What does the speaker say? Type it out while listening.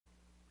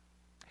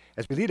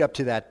As we lead up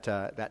to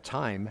that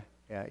time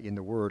in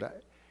the Word,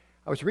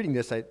 I was reading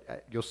this.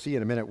 You'll see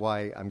in a minute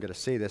why I'm going to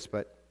say this,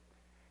 but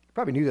you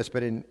probably knew this,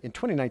 but in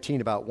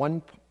 2019, about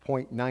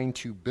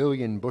 1.92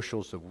 billion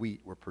bushels of wheat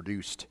were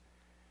produced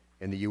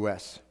in the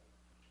U.S.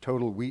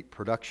 Total wheat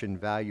production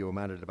value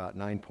amounted to about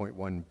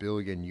 $9.1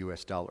 billion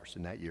US dollars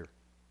in that year.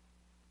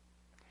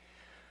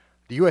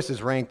 The U.S.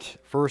 is ranked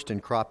first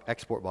in crop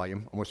export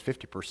volume. Almost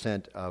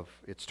 50% of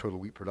its total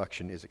wheat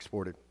production is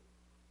exported.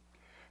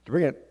 To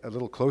bring it a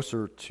little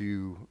closer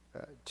to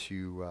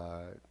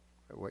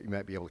what you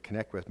might be able to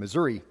connect with,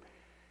 Missouri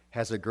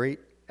has a great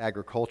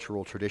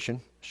agricultural tradition.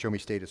 Show Me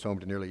State is home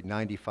to nearly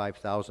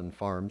 95,000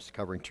 farms,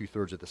 covering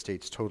 2/3 of the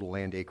state's total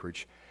land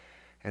acreage,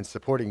 and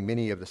supporting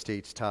many of the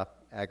state's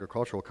top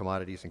agricultural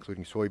commodities,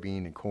 including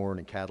soybean and corn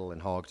and cattle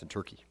and hogs and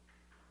turkey.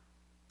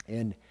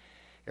 And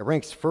it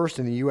ranks first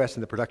in the U.S.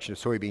 in the production of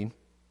soybean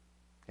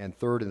and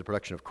third in the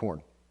production of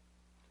corn.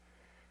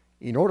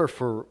 In order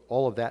for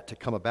all of that to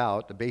come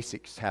about, the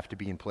basics have to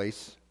be in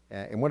place,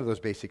 and one of those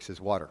basics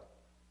is water.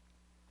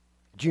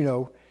 Did you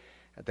know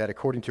that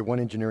according to one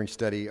engineering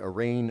study, a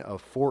rain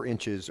of 4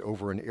 inches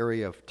over an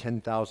area of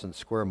 10,000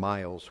 square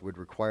miles would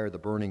require the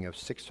burning of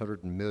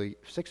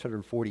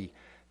 640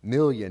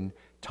 million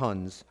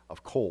tons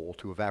of coal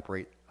to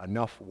evaporate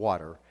enough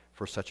water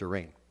for such a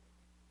rain?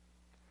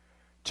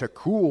 To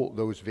cool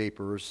those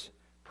vapors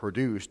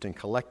produced and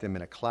collect them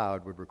in a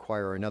cloud would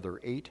require another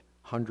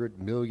 800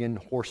 million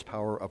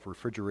horsepower of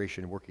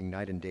refrigeration working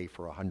night and day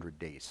for 100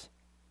 days.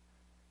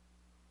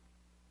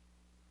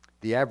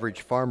 The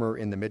average farmer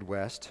in the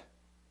Midwest,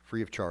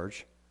 free of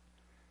charge,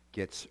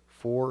 gets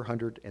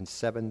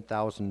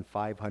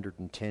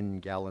 407,510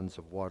 gallons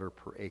of water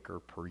per acre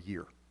per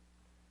year.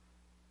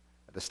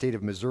 The state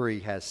of Missouri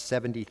has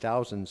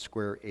 70,000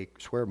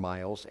 square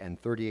miles and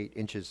 38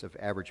 inches of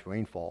average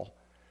rainfall.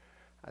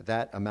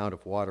 That amount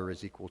of water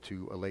is equal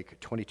to a lake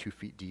 22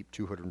 feet deep,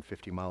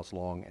 250 miles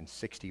long, and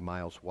 60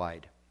 miles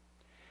wide.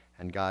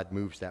 And God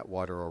moves that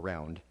water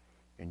around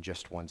in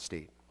just one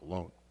state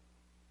alone.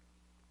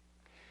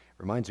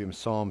 Reminds me of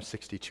Psalm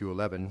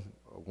 62:11.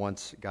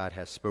 Once God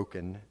has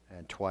spoken,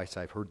 and twice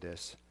I've heard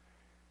this,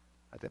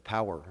 that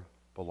power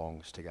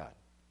belongs to God.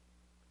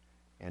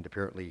 And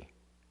apparently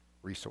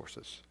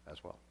resources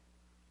as well.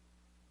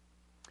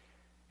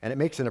 And it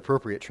makes an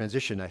appropriate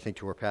transition, I think,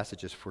 to our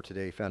passages for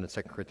today found in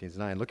 2 Corinthians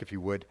 9. Look, if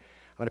you would.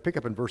 I'm going to pick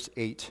up in verse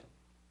 8.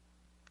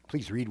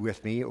 Please read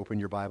with me. Open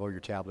your Bible, your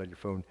tablet, your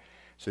phone,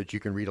 so that you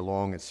can read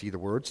along and see the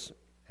words.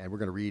 And we're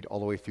going to read all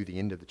the way through the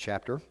end of the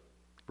chapter.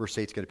 Verse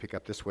 8 is going to pick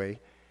up this way.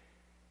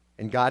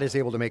 And God is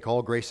able to make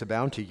all grace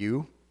abound to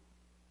you,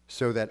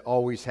 so that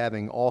always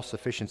having all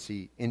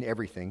sufficiency in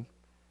everything,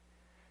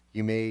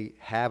 you may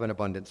have an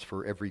abundance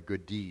for every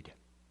good deed.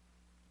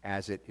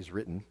 As it is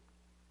written,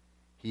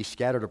 He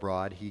scattered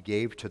abroad, He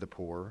gave to the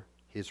poor,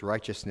 His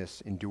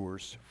righteousness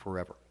endures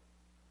forever.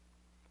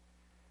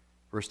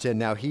 Verse 10,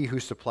 Now He who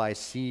supplies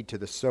seed to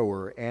the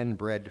sower and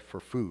bread for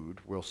food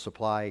will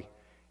supply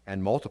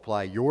and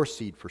multiply your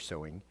seed for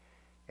sowing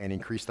and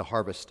increase the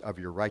harvest of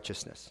your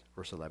righteousness.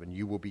 Verse 11,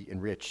 You will be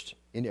enriched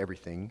in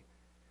everything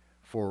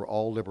for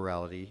all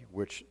liberality,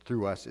 which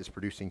through us is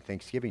producing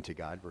thanksgiving to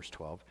God. Verse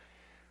 12,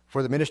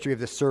 For the ministry of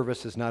this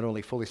service is not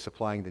only fully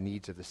supplying the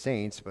needs of the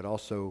saints, but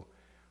also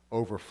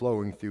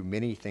overflowing through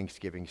many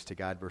thanksgivings to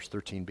God. Verse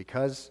 13,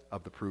 Because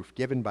of the proof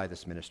given by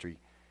this ministry,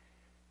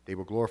 they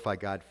will glorify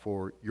God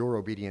for your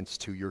obedience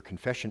to your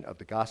confession of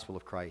the gospel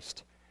of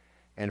Christ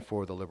and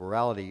for the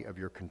liberality of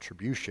your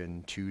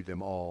contribution to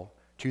them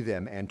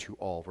and to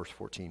all. Verse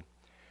 14,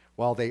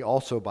 While they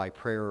also by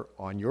prayer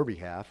on your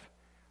behalf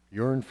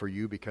yearn for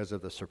you because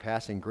of the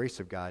surpassing grace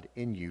of God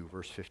in you.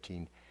 Verse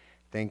 15,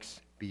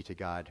 Thanks be to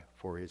God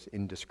for His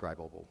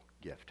indescribable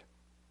gift.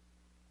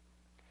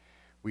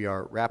 We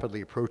are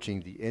rapidly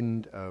approaching the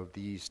end of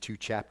these 2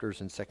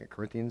 chapters in 2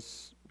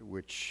 Corinthians,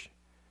 which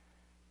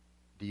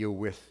deal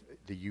with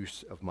the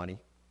use of money.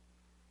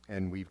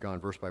 And we've gone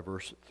verse by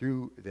verse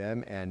through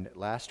them. And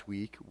last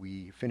week,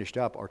 we finished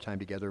up our time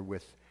together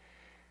with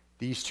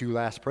these 2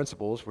 last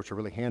principles, which are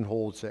really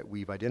handholds that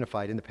we've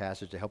identified in the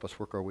passage to help us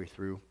work our way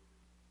through.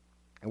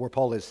 And where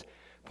Paul is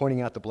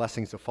pointing out the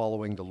blessings of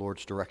following the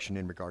Lord's direction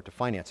in regard to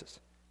finances.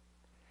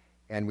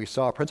 And we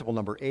saw principle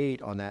number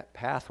 8 on that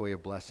pathway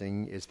of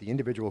blessing is the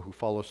individual who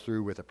follows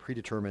through with a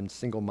predetermined,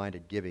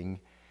 single-minded giving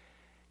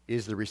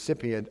is the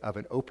recipient of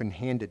an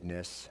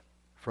open-handedness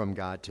from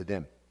God to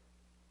them.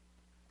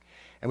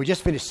 And we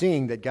just finished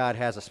seeing that God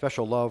has a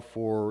special love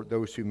for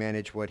those who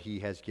manage what He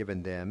has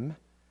given them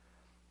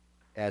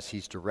as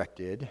He's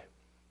directed.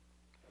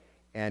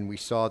 And we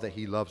saw that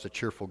He loves a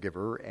cheerful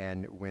giver,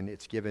 and when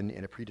it's given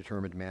in a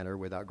predetermined manner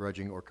without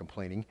grudging or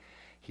complaining,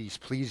 He's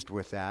pleased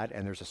with that,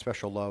 and there's a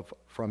special love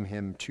from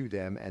Him to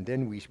them. And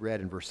then we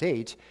read in verse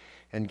 8,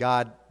 and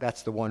God,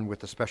 that's the one with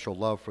the special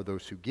love for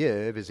those who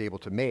give, is able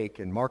to make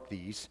and mark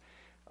these,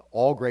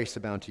 all grace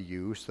abound to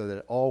you, so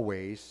that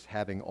always,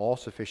 having all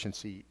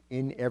sufficiency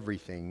in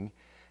everything,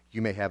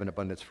 you may have an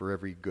abundance for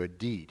every good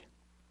deed.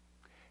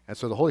 And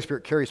so the Holy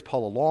Spirit carries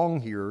Paul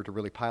along here to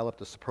really pile up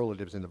the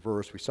superlatives in the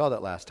verse. We saw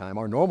that last time.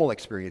 Our normal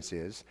experience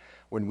is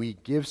when we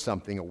give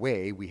something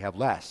away, we have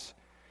less.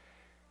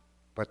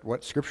 But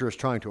what Scripture is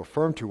trying to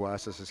affirm to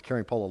us as is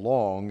carrying Paul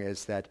along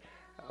is that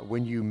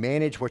when you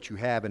manage what you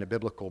have in a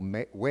biblical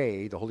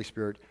way, the Holy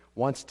Spirit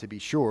wants to be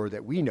sure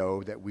that we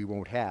know that we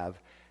won't have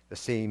the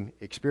same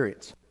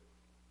experience.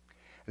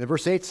 And then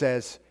verse 8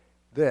 says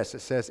this,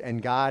 it says,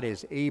 and God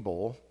is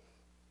able,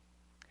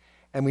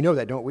 and we know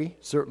that, don't we?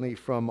 Certainly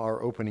from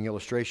our opening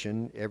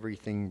illustration,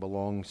 everything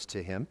belongs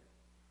to him,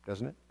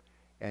 doesn't it?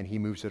 And he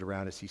moves it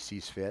around as he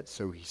sees fit,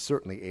 so he's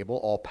certainly able.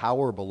 All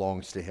power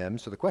belongs to him.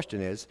 So the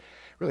question is,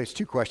 really it's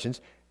two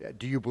questions.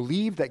 Do you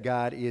believe that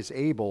God is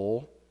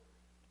able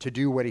to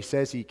do what he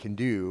says he can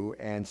do?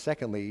 And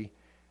secondly,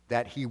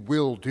 that he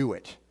will do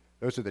it.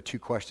 Those are the two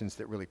questions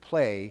that really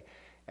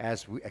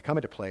come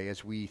into play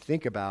as we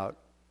think about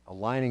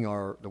aligning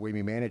the way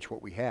we manage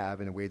what we have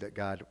in a way that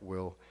God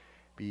will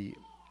be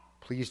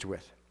pleased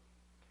with.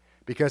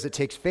 Because it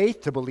takes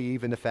faith to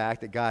believe in the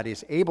fact that God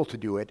is able to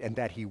do it and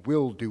that he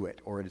will do it,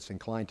 or is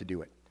inclined to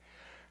do it.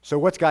 So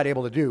what's God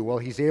able to do? Well,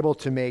 he's able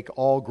to make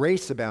all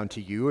grace abound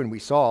to you, and we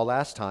saw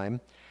last time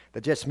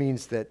that just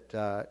means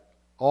that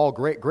all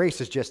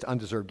grace is just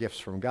undeserved gifts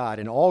from God,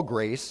 and all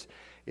grace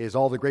is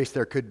all the grace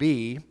there could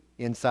be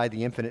inside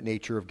the infinite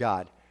nature of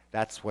God.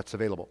 That's what's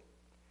available.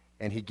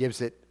 And he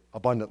gives it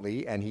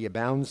abundantly, and he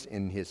abounds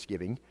in his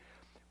giving,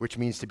 which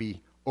means to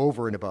be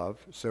over and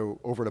above. So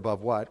over and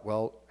above what?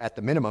 Well, at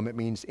the minimum, it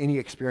means any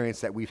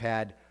experience that we've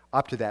had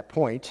up to that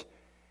point,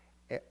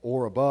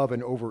 or above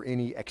and over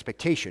any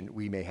expectation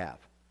we may have.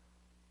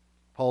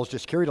 Paul's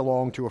just carried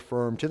along to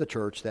affirm to the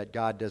church that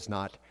God does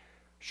not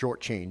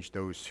shortchange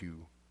those who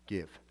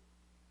give.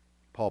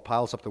 Paul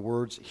piles up the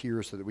words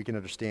here so that we can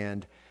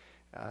understand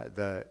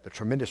the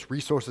tremendous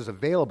resources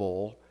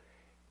available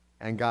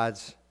and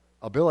God's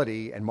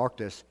ability, and mark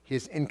this,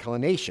 his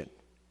inclination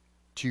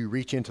to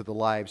reach into the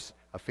lives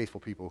of faithful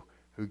people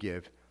who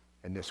give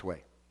in this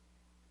way.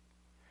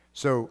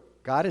 So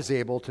God is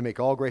able to make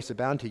all grace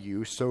abound to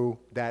you so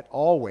that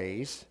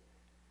always,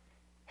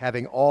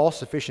 having all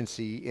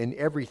sufficiency in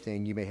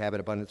everything, you may have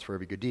an abundance for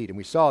every good deed. And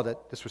we saw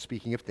that this was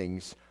speaking of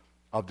things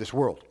of this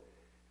world.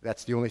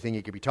 That's the only thing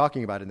he could be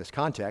talking about in this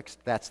context.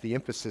 That's the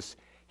emphasis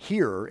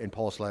here in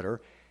Paul's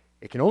letter.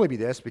 It can only be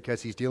this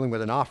because he's dealing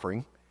with an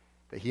offering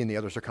that he and the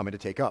others are coming to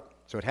take up.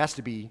 So it has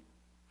to be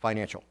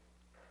financial.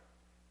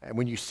 And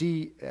when you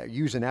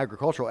use an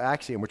agricultural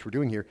axiom, which we're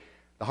doing here,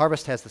 the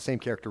harvest has the same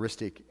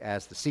characteristic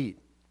as the seed.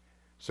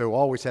 So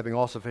always having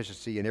all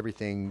sufficiency in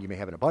everything, you may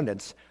have an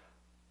abundance.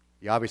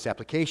 The obvious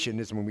application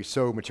is when we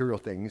sow material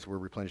things, we're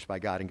replenished by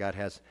God, and God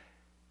has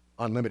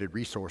unlimited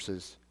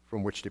resources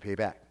from which to pay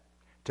back.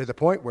 To the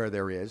point where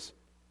there is,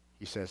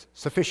 he says,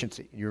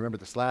 sufficiency. You remember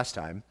this last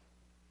time.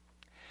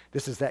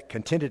 This is that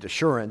contented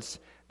assurance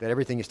that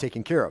everything is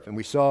taken care of. And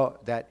we saw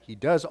that he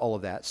does all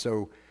of that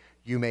so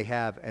you may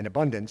have an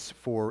abundance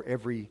for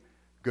every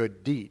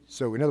good deed.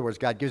 So in other words,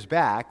 God gives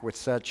back with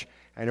such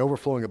an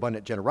overflowing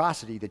abundant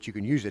generosity that you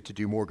can use it to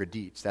do more good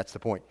deeds. That's the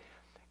point.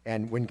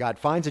 And when God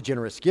finds a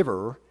generous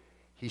giver,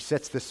 he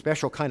sets this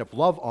special kind of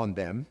love on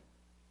them,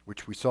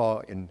 which we saw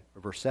in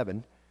verse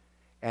 7,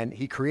 and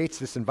he creates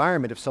this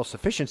environment of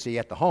self-sufficiency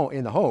in the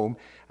home,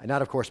 and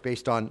not, of course,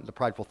 based on the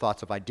prideful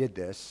thoughts of I did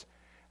this.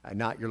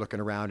 Not you're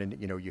looking around and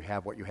you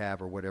have what you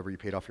have or whatever, you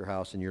paid off your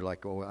house and you're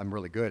like, oh, I'm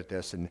really good at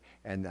this and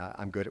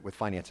I'm good with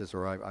finances,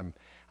 or I'm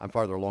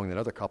farther along than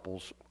other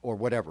couples or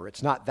whatever.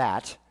 It's not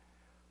that.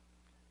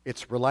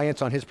 It's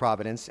reliance on his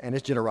providence and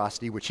his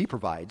generosity, which he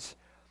provides,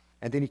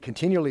 and then he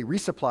continually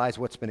resupplies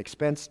what's been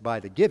expensed by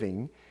the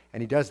giving,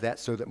 and he does that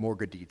so that more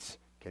good deeds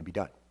can be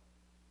done.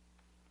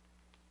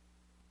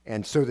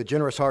 And so the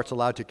generous heart's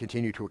allowed to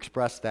continue to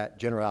express that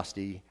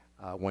generosity,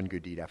 one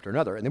good deed after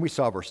another. And then we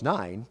saw verse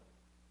 9.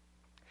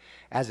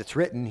 As it's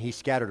written, he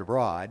scattered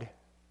abroad,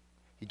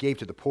 he gave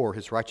to the poor,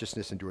 his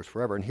righteousness endures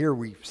forever. And here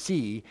we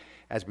see,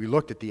 as we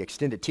looked at the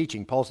extended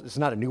teaching, this is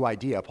not a new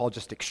idea. Paul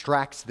just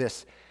extracts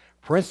this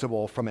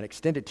principle from an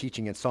extended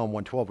teaching in Psalm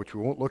 112, which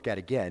we won't look at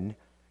again.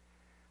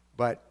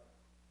 But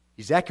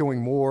he's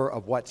echoing more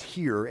of what's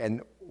here.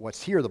 And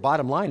what's here, the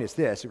bottom line is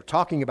this. We're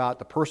talking about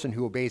the person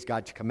who obeys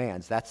God's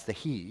commands. That's the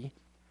he.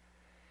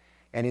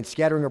 And in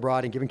scattering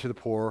abroad and giving to the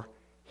poor,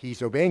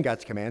 he's obeying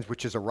God's commands,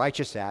 which is a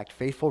righteous act,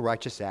 faithful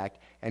righteous act,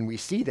 and we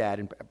see that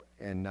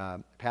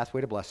in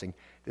Pathway to Blessing.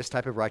 This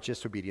type of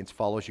righteous obedience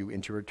follows you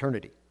into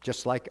eternity,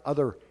 just like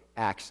other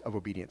acts of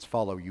obedience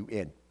follow you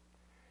in.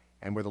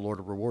 And where the Lord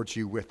rewards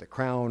you with the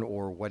crown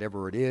or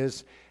whatever it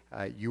is,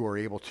 you are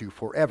able to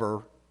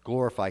forever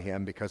glorify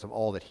him because of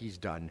all that he's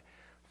done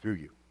through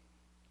you.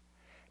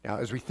 Now,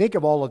 as we think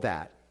of all of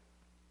that,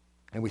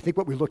 and we think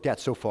what we looked at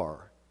so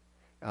far,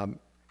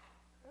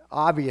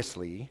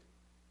 obviously,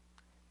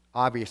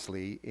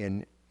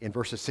 in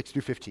verses 6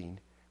 through 15,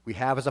 we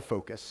have as a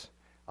focus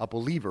a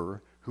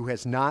believer who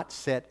has not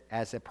set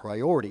as a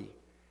priority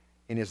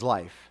in his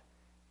life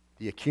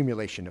the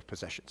accumulation of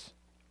possessions,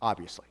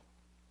 obviously.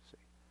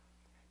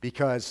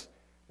 Because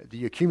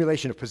the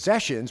accumulation of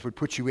possessions would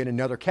put you in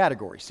another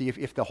category. See,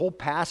 if the whole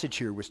passage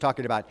here was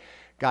talking about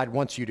God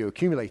wants you to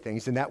accumulate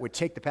things, then that would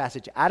take the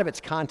passage out of its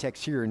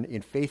context here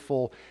in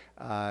faithful,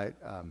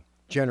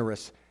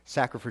 generous,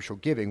 sacrificial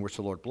giving, which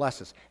the Lord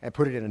blesses, and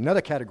put it in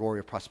another category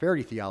of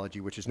prosperity theology,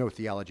 which is no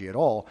theology at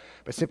all,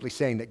 but simply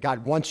saying that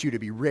God wants you to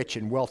be rich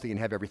and wealthy and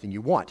have everything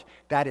you want.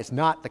 That is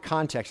not the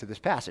context of this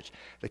passage.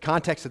 The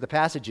context of the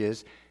passage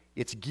is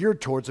it's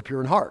geared towards the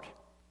pure in heart,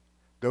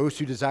 those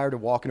who desire to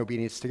walk in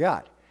obedience to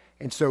God.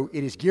 And so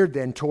it is geared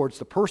then towards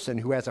the person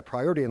who has a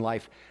priority in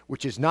life,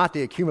 which is not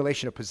the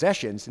accumulation of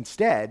possessions.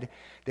 Instead,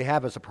 they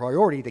have as a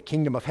priority the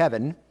kingdom of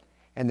heaven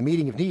and the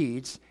meeting of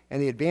needs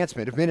and the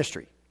advancement of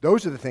ministry.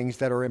 Those are the things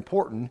that are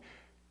important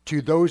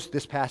to those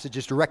this passage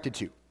is directed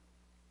to.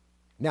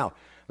 Now,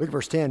 look at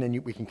verse 10,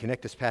 and we can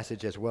connect this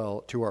passage as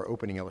well to our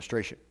opening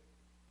illustration.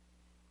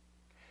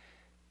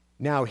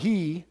 Now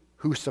he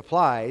who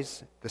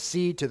supplies the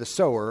seed to the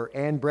sower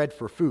and bread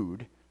for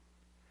food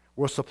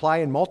will supply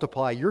and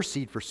multiply your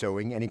seed for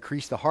sowing and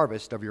increase the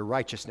harvest of your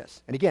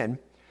righteousness. And again,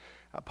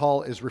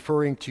 Paul is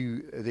referring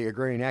to the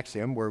agrarian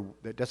axiom where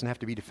it doesn't have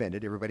to be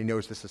defended. Everybody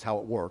knows this is how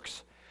it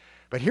works.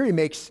 But here he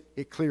makes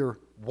it clear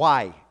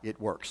why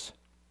it works.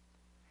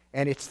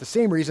 And it's the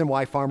same reason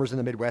why farmers in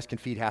the Midwest can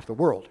feed half the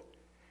world.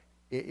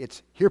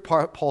 Here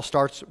Paul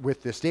starts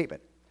with this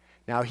statement.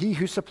 Now he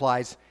who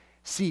supplies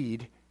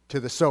seed to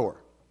the sower.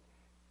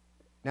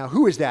 Now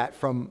who is that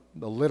from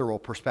the literal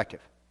perspective?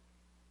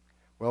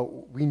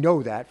 Well, we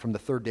know that from the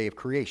third day of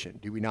creation,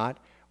 do we not?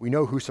 We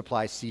know who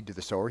supplies seed to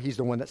the sower. He's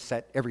the one that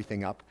set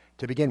everything up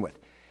to begin with.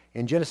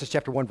 In Genesis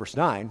chapter 1, verse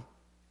 9,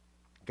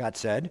 God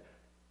said,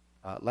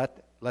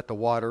 let the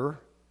water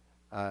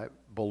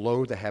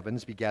below the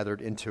heavens be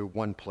gathered into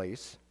one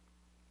place,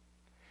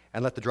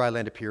 and let the dry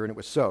land appear, and it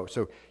was so.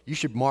 So you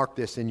should mark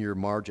this in your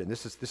margin.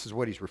 This is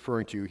what he's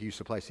referring to. He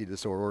supplies seed to the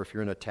sower, or if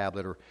you're in a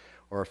tablet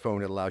or a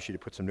phone, it allows you to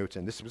put some notes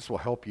in. This will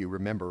help you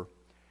remember.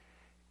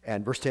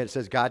 And verse 10, it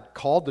says, God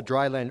called the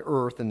dry land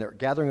earth, and the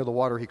gathering of the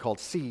water he called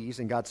seas,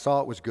 and God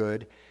saw it was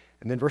good.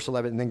 And then verse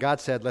 11, and then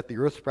God said, let the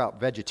earth sprout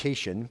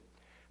vegetation,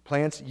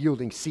 plants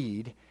yielding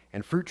seed,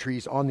 and fruit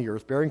trees on the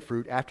earth, bearing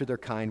fruit after their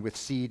kind with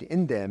seed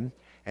in them.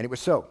 And it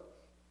was so.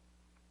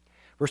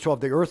 Verse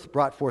 12, the earth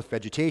brought forth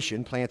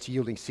vegetation, plants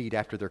yielding seed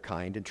after their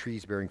kind, and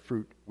trees bearing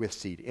fruit with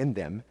seed in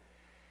them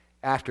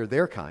after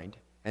their kind.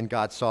 And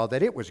God saw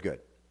that it was good.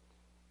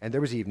 And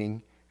there was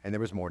evening, and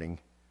there was morning,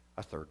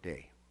 a third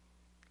day.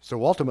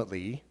 So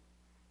ultimately,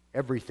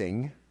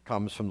 everything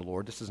comes from the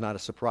Lord. This is not a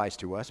surprise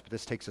to us, but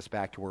this takes us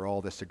back to where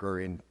all this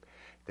agrarian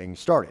thing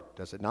started,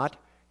 does it not?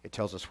 It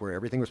tells us where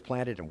everything was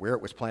planted and where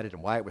it was planted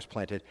and why it was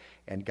planted,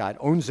 and God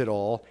owns it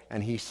all,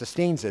 and he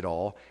sustains it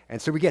all.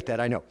 And so we get that,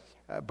 I know.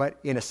 But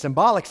in a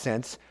symbolic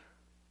sense,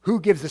 who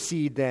gives the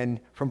seed then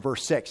from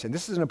verse 6? And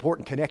this is an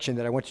important connection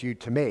that I want you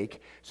to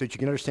make so that you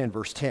can understand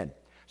verse 10.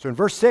 So in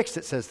verse 6,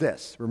 it says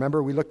this.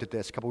 Remember, we looked at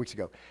this a couple weeks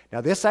ago.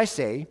 Now this I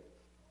say,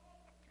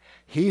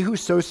 he who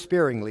sows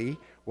sparingly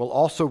will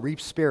also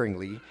reap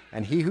sparingly,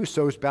 and he who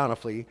sows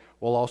bountifully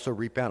will also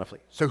reap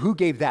bountifully. So who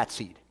gave that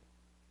seed?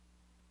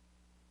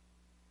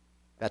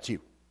 That's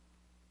you,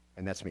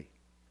 and that's me.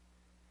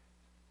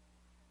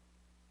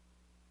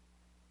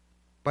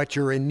 But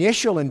your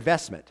initial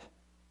investment,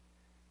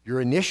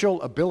 your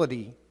initial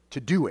ability to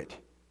do it,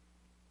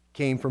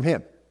 came from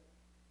him.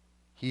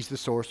 He's the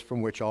source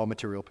from which all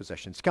material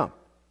possessions come.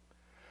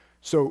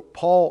 So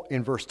Paul,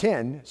 in verse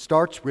 10,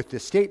 starts with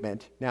this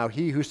statement, now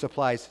he who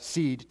supplies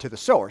seed to the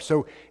sower.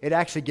 So it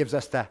actually gives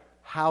us the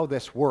how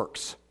this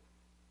works.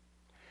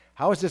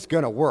 How is this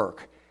going to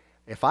work?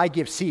 If I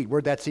give seed,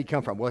 where'd that seed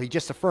come from? Well, he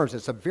just affirms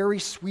it's a very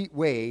sweet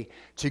way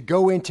to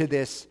go into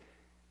this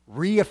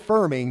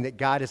reaffirming that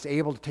God is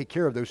able to take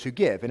care of those who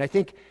give. And I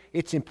think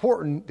it's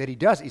important that he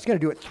does. He's going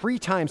to do it 3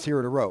 times here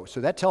in a row.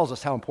 So that tells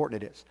us how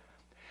important it is.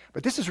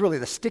 But this is really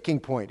the sticking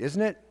point,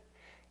 isn't it?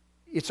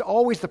 It's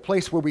always the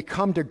place where we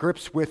come to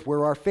grips with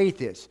where our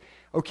faith is.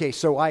 Okay,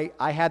 so I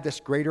have this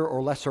greater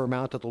or lesser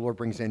amount that the Lord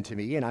brings into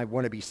me, and I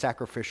want to be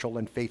sacrificial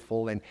and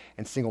faithful and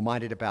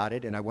single-minded about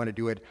it, and I want to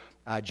do it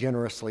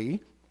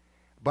generously.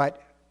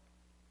 But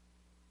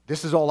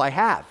this is all I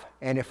have.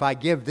 And if I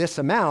give this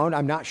amount,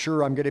 I'm not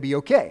sure I'm going to be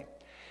okay.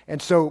 And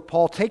so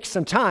Paul takes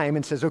some time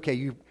and says, okay,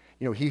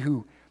 he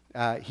who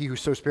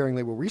sows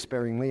sparingly will reap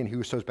sparingly, and he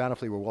who sows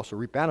bountifully will also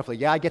reap bountifully.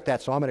 Yeah, I get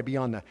that, so I'm going to be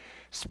on the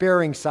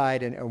sparing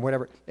side and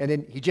whatever. And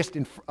then he just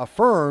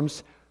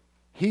affirms,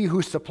 he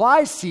who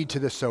supplies seed to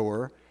the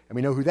sower, and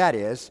we know who that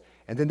is,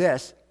 and then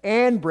this,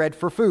 and bread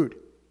for food.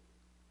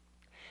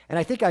 And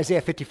I think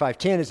Isaiah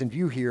 55:10 is in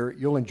view here.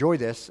 You'll enjoy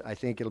this. I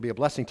think it'll be a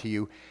blessing to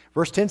you.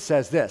 Verse 10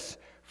 says this,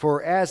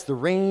 for as the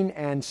rain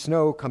and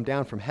snow come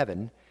down from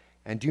heaven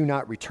and do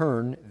not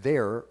return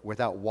there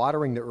without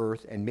watering the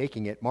earth and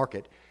making it, mark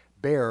it,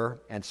 bear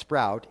and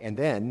sprout, and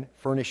then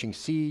furnishing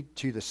seed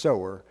to the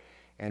sower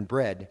and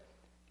bread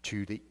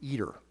to the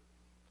eater.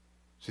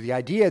 So the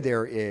idea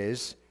there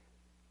is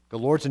the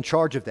Lord's in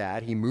charge of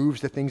that. He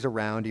moves the things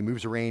around. He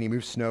moves the rain. He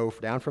moves snow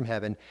down from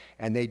heaven,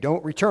 and they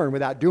don't return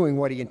without doing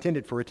what he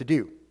intended for it to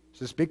do.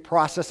 So this big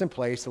process in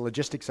place. The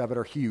logistics of it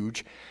are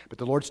huge, but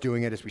the Lord's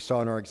doing it, as we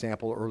saw in our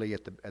example early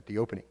at the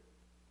opening.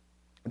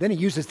 And then he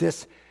uses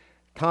this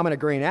common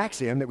agrarian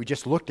axiom that we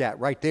just looked at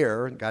right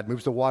there. God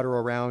moves the water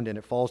around, and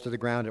it falls to the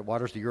ground, it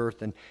waters the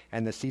earth,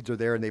 and the seeds are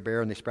there, and they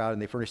bear, and they sprout,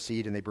 and they furnish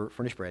seed, and they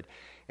furnish bread.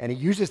 And he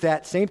uses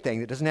that same thing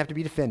that doesn't have to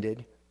be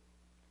defended.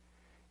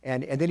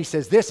 And then he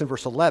says this in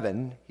verse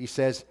 11. He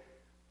says,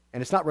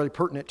 and it's not really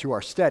pertinent to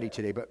our study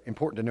today, but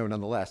important to know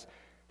nonetheless,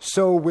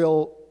 so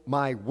will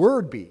my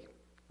word be,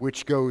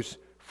 which goes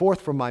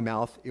forth from my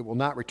mouth. It will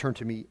not return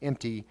to me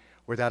empty,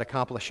 without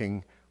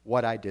accomplishing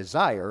what I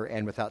desire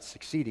and without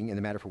succeeding in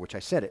the matter for which I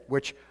sent it,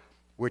 which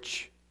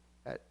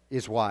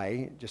is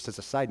why, just as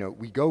a side note,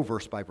 we go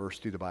verse by verse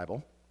through the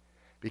Bible,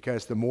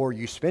 because the more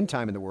you spend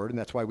time in the Word, and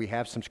that's why we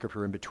have some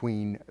scripture in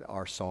between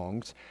our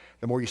songs,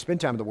 the more you spend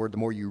time in the Word, the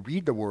more you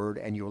read the Word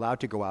and you allow it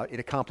to go out, it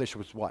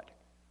accomplishes what?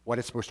 What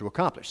it's supposed to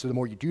accomplish. So the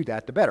more you do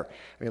that, the better.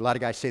 I mean, a lot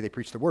of guys say they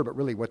preach the Word, but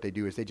really what they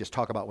do is they just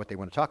talk about what they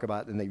want to talk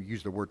about, and they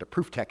use the Word to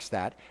proof text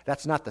that.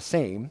 That's not the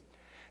same.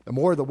 The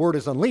more the Word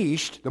is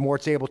unleashed, the more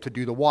it's able to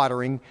do the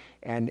watering,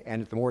 and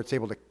the more it's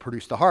able to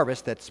produce the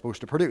harvest that's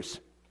supposed to produce.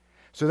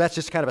 So that's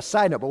just kind of a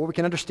side note. But what we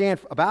can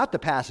understand about the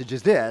passage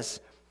is this: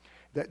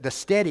 the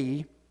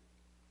steady,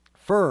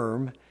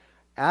 firm,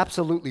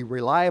 absolutely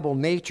reliable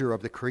nature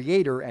of the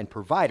Creator and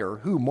Provider,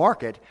 who,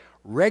 mark it,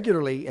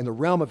 regularly in the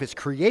realm of his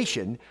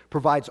creation,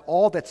 provides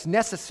all that's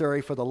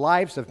necessary for the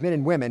lives of men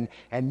and women,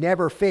 and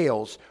never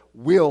fails,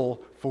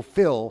 will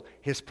fulfill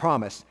his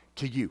promise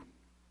to you.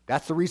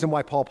 That's the reason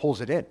why Paul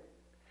pulls it in.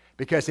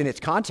 Because in its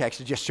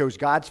context, it just shows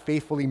God's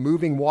faithfully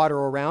moving water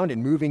around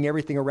and moving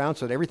everything around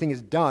so that everything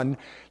is done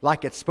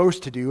like it's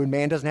supposed to do, and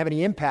man doesn't have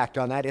any impact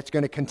on that. It's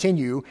going to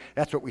continue.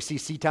 That's what we see: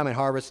 seed time and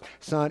harvest,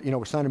 sun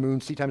and moon,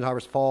 seed time and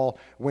harvest, fall,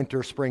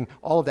 winter, spring,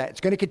 all of that.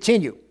 It's going to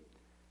continue.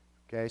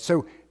 Okay,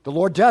 so the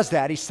Lord does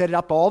that. He set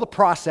up all the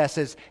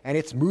processes, and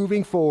it's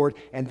moving forward.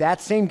 And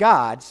that same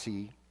God,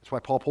 see, that's why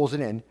Paul pulls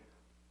it in,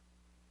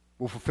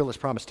 will fulfill his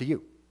promise to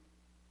you.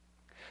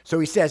 So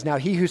he says, now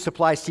he who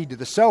supplies seed to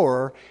the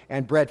sower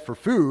and bread for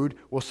food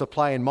will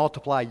supply and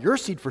multiply your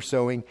seed for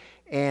sowing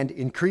and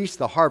increase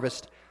the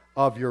harvest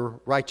of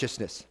your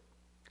righteousness.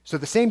 So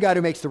the same God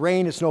who makes the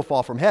rain and snow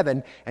fall from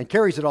heaven and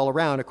carries it all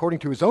around according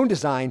to his own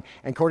design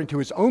and according to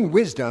his own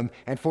wisdom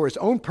and for his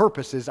own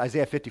purposes,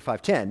 Isaiah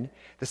 55:10,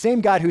 the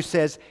same God who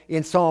says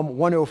in Psalm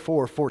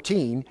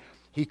 104:14,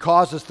 he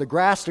causes the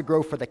grass to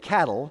grow for the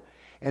cattle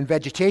and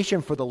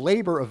vegetation for the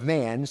labor of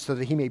man, so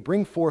that he may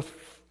bring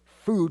forth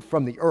food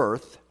from the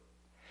earth,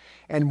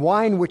 and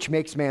wine which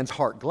makes man's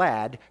heart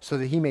glad, so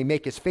that he may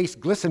make his face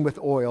glisten with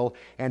oil,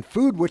 and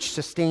food which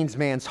sustains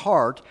man's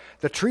heart.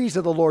 The trees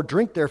of the Lord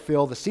drink their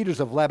fill, the cedars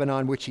of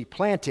Lebanon which he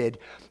planted.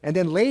 And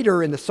then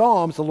later in the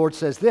Psalms, the Lord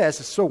says this,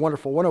 it's so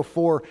wonderful,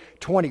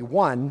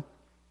 104:21,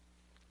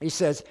 he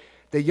says,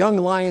 the young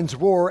lions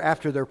roar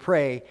after their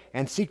prey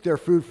and seek their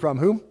food from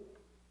whom?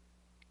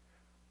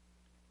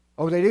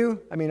 Oh, they do?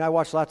 I mean, I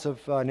watch lots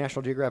of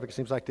National Geographic. It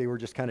seems like they were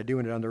just kind of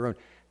doing it on their own.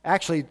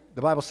 Actually,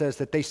 the Bible says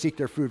that they seek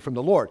their food from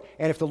the Lord.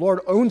 And if the Lord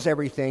owns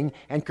everything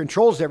and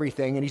controls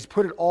everything, and he's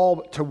put it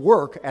all to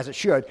work as it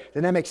should,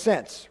 then that makes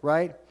sense,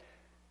 right?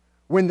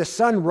 When the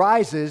sun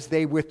rises,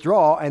 they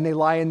withdraw and they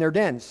lie in their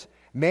dens.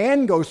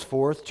 Man goes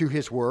forth to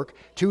his work,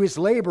 to his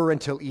labor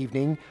until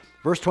evening.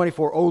 Verse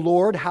 24, O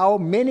Lord, how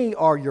many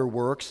are your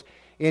works?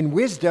 In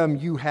wisdom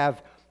you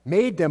have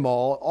made them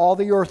all. All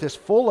the earth is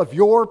full of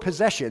your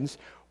possessions.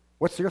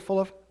 What's the earth full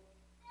of?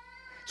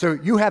 So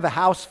you have a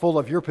house full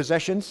of your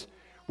possessions,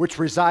 which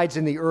resides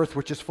in the earth,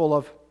 which is full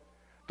of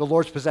the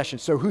Lord's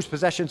possessions. So whose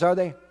possessions are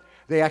they?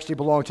 They actually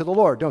belong to the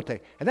Lord, don't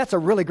they? And that's a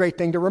really great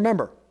thing to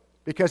remember,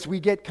 because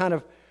we get kind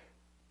of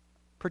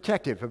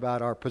protective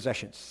about our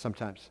possessions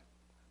sometimes.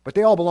 But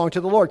they all belong to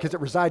the Lord because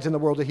it resides in the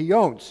world that he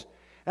owns.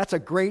 That's a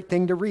great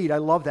thing to read. I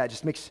love that.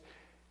 It's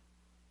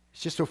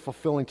just so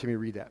fulfilling to me to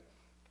read that.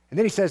 And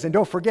then he says, and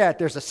don't forget,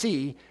 there's a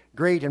sea,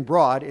 great and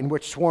broad, in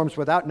which swarms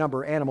without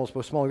number animals,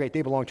 both small and great.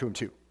 They belong to him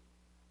too.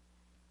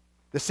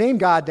 The same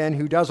God then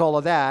who does all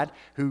of that,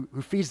 who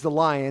feeds the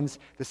lions,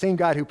 the same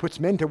God who puts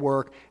men to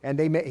work, and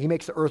he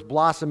makes the earth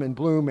blossom and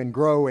bloom and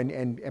grow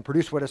and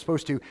produce what it's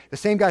supposed to, the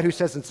same God who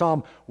says in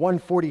Psalm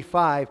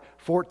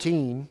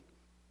 145:14,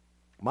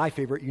 my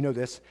favorite, you know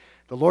this,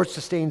 the Lord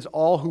sustains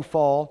all who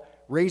fall,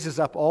 raises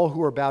up all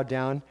who are bowed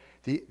down.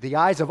 The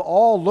eyes of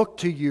all look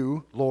to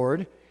you,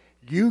 Lord.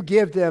 You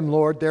give them,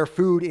 Lord, their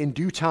food in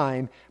due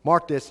time.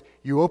 Mark this,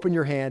 you open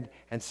your hand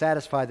and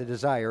satisfy the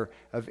desire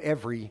of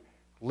every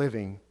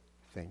living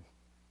thing.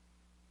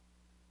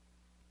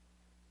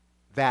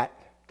 That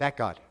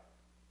God,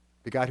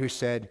 the God who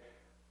said,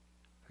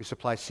 who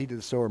supplies seed to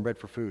the sower and bread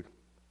for food,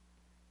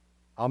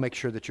 I'll make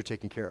sure that you're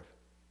taken care of.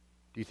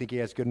 Do you think he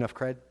has good enough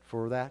cred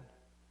for that?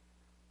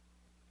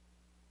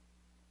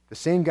 The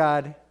same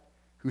God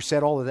who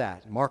said all of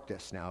that, mark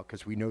this now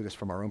because we know this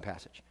from our own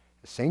passage,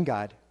 the same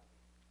God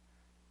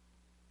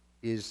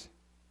is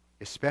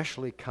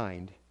especially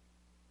kind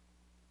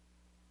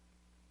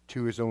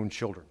to his own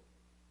children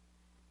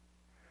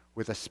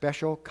with a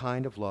special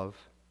kind of love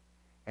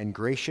and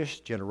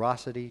gracious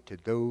generosity to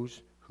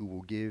those who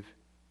will give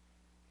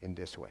in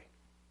this way.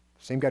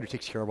 The same God who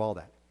takes care of all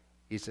that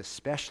is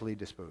especially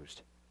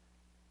disposed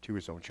to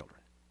his own children.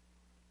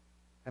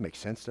 That makes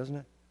sense, doesn't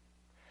it?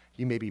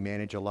 You maybe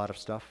manage a lot of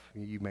stuff.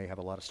 You may have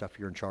a lot of stuff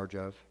you're in charge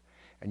of,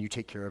 and you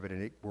take care of it,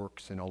 and it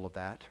works and all of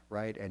that,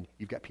 right? And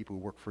you've got people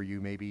who work for you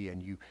maybe,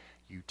 and you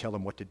tell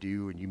them what to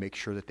do, and you make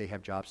sure that they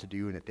have jobs to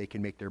do and that they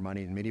can make their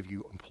money. And many of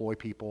you employ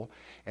people,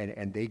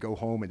 and they go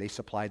home and they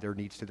supply their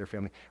needs to their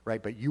family,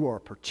 right? But you are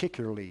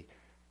particularly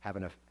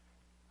having an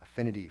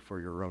affinity for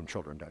your own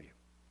children, don't you?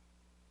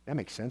 That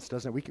makes sense,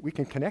 doesn't it? We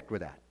can connect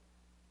with that.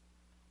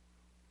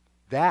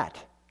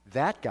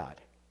 That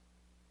God,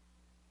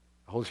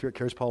 the Holy Spirit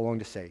carries Paul along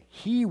to say,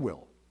 he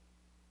will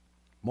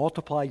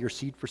multiply your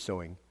seed for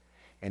sowing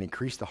and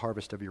increase the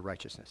harvest of your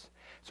righteousness.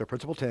 So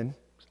principle 10,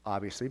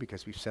 obviously,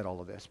 because we've said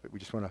all of this, but we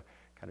just want to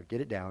kind of get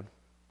it down.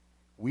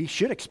 We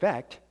should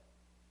expect,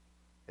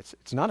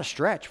 it's not a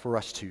stretch for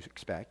us to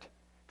expect,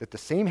 that the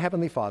same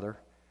Heavenly Father,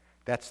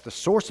 that's the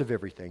source of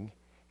everything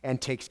and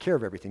takes care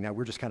of everything. Now,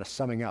 we're just kind of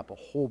summing up a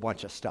whole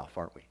bunch of stuff,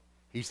 aren't we?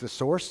 He's the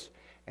source,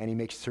 and he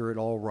makes sure it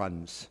all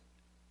runs.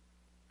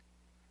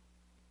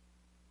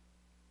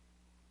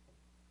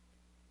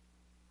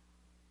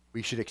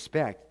 We should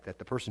expect that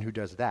the person who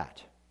does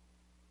that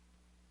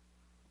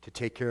to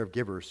take care of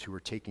givers who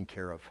are taking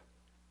care of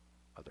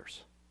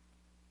others.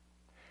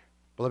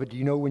 Beloved, do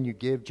you know when you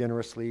give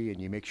generously and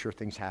you make sure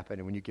things happen,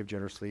 and when you give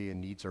generously and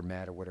needs are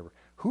met or whatever,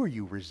 who are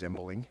you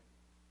resembling?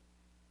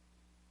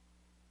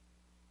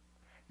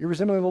 You're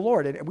resembling the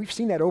Lord, and we've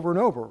seen that over and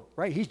over,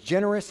 right? He's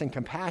generous and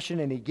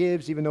compassionate, and he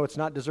gives even though it's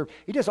not deserved.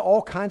 He does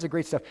all kinds of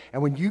great stuff.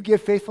 And when you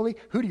give faithfully,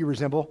 who do you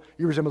resemble?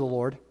 You resemble the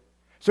Lord.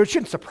 So it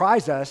shouldn't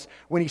surprise us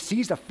when he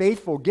sees a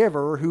faithful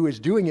giver who is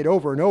doing it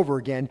over and over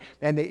again,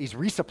 and that he's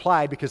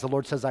resupplied because the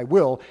Lord says, I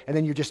will, and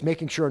then you're just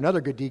making sure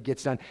another good deed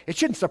gets done. It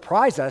shouldn't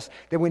surprise us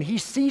that when he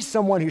sees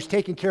someone who's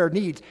taking care of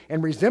needs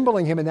and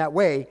resembling him in that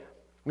way,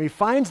 when he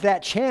finds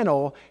that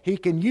channel he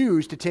can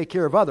use to take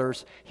care of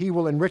others, he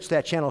will enrich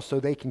that channel so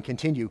they can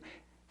continue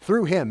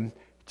through him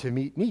to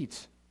meet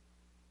needs.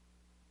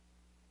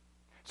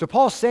 So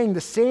Paul's saying the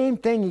same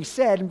thing he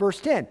said in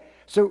verse 10.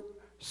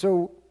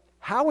 So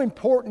how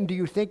important do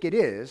you think it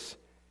is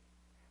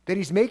that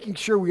he's making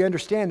sure we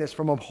understand this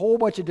from a whole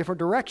bunch of different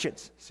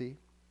directions? See?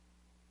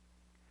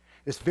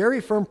 This very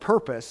firm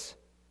purpose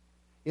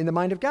in the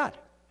mind of God.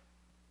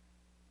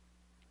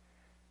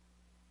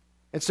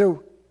 And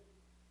so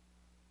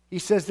he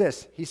says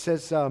this. He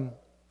says,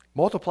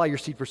 multiply your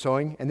seed for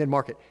sowing, and then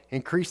mark it.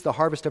 Increase the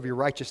harvest of your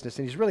righteousness.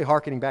 And he's really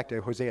hearkening back to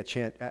Hosea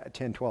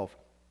 10:12.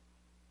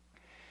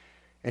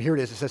 And here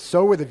it is. It says,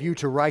 sow with a view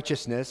to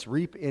righteousness,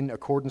 reap in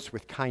accordance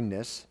with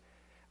kindness.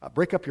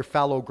 Break up your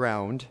fallow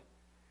ground,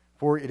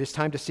 for it is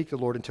time to seek the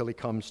Lord until he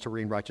comes to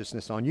rain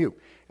righteousness on you.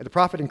 And the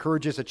prophet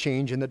encourages a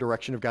change in the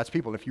direction of God's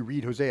people. And if you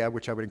read Hosea,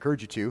 which I would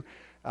encourage you to,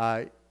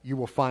 you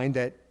will find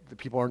that the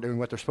people aren't doing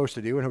what they're supposed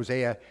to do, and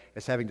Hosea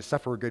is having to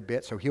suffer a good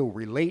bit, so he'll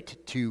relate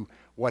to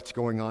what's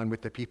going on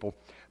with the people.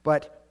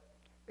 But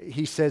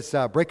he says,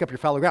 break up your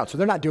fallow ground. So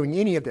they're not doing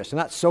any of this. They're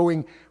not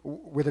sowing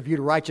with a view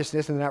to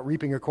righteousness, and they're not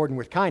reaping according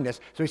with kindness.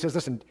 So he says,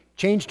 listen,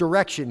 change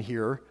direction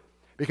here,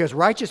 because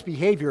righteous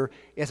behavior,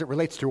 as it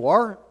relates to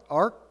our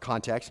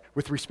context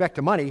with respect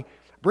to money,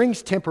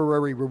 brings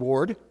temporary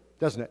reward,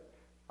 doesn't it?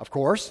 Of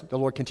course, the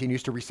Lord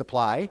continues to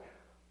resupply,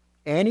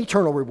 and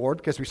eternal reward,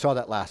 because we saw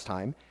that last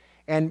time.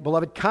 And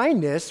beloved,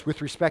 kindness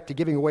with respect to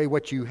giving away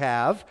what you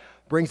have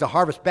brings a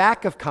harvest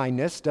back of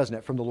kindness, doesn't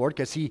it, from the Lord,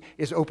 because he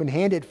is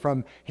open-handed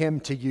from him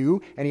to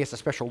you, and he has a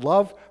special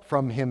love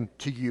from him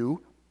to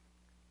you.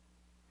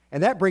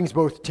 And that brings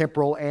both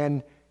temporal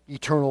and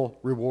eternal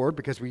reward,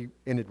 because we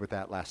ended with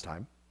that last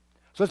time.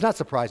 So it's not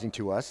surprising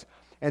to us.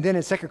 And then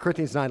in 2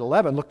 Corinthians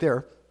 9:11, look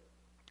there,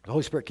 the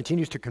Holy Spirit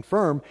continues to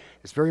confirm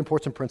this very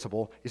important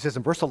principle. He says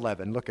in verse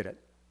 11, look at it.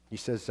 He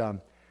says,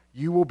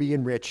 you will be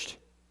enriched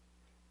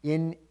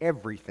in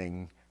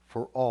everything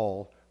for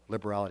all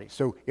liberality.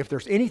 So if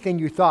there's anything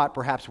you thought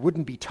perhaps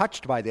wouldn't be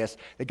touched by this,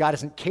 that God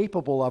isn't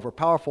capable of or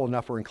powerful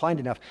enough or inclined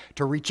enough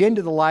to reach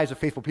into the lives of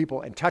faithful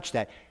people and touch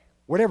that,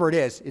 whatever it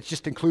is, it's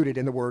just included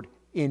in the word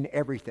in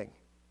everything.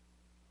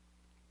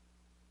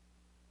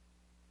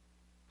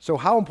 So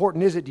how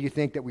important is it, do you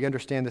think, that we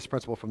understand this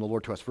principle from the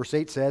Lord to us? Verse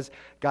 8 says,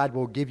 God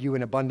will give you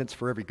an abundance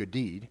for every good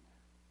deed,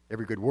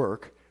 every good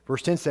work.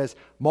 Verse 10 says,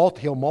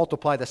 he'll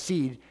multiply the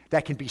seed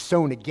that can be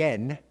sown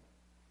again.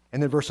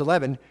 And then verse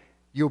 11,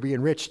 you'll be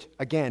enriched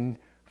again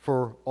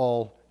for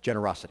all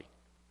generosity.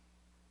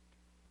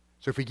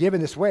 So if we give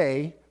in this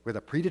way, with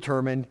a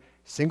predetermined,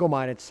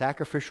 single-minded,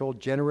 sacrificial,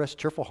 generous,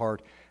 cheerful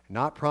heart,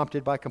 not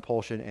prompted by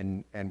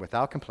compulsion and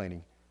without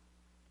complaining,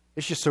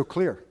 it's just so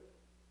clear.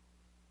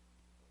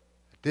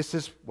 This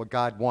is what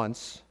God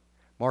wants,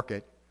 mark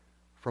it,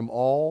 from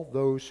all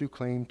those who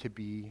claim to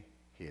be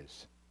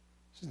his.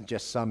 This isn't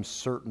just some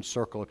certain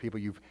circle of people.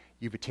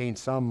 You've attained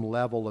some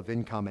level of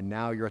income, and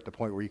now you're at the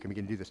point where you can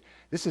begin to do this.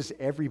 This is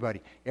everybody.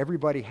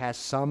 Everybody has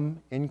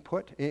some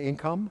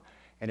income,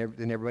 and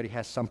then everybody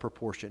has some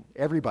proportion.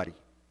 Everybody.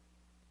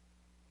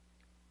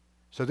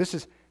 So this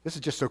This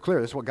is just so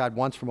clear. This is what God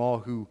wants from all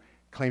who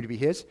claim to be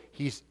his.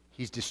 He's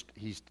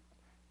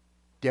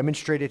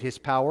demonstrated his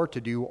power to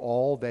do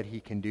all that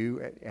he can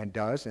do and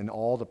does, and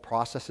all the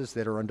processes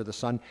that are under the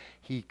sun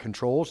he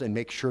controls and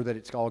makes sure that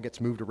it all gets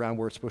moved around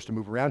where it's supposed to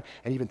move around,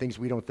 and even things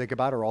we don't think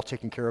about are all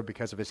taken care of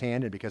because of his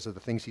hand and because of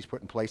the things he's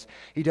put in place.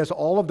 He does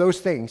all of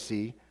those things,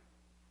 see?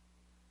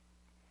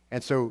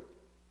 And so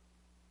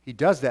he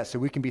does that so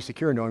we can be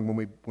secure knowing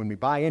when we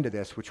buy into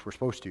this, which we're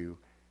supposed to,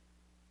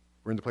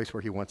 we're in the place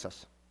where he wants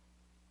us.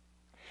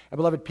 And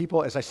beloved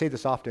people, as I say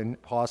this often,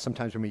 pause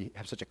sometimes when we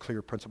have such a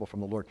clear principle from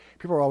the Lord.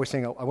 People are always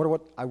saying,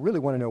 I really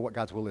want to know what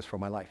God's will is for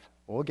my life.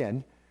 Well,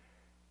 again,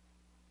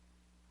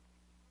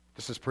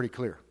 this is pretty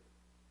clear.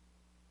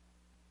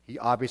 He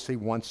obviously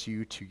wants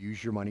you to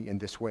use your money in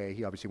this way.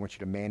 He obviously wants you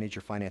to manage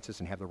your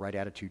finances and have the right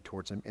attitude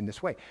towards him in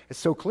this way. It's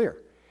so clear.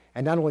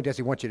 And not only does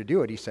he want you to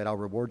do it, he said, I'll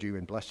reward you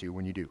and bless you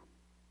when you do.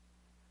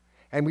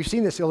 And we've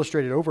seen this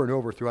illustrated over and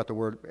over throughout the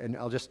Word, and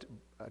I'll just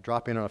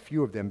drop in on a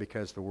few of them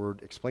because the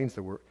Word explains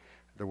the Word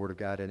of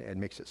God and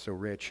makes it so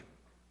rich.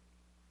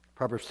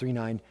 Proverbs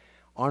 3:9,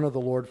 honor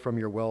the Lord from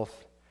your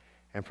wealth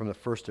and from the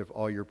first of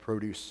all your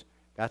produce.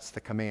 That's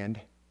the command.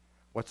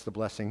 What's the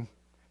blessing?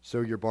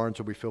 So your barns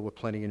will be filled with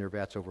plenty and your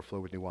vats overflow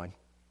with new wine.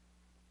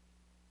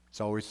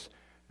 There's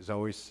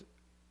always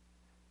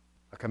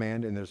a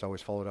command, and there's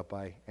always followed up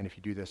by, and if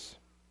you do this,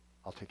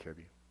 I'll take care of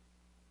you.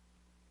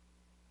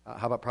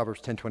 How about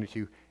Proverbs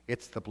 10:22?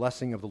 It's the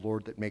blessing of the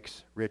Lord that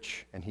makes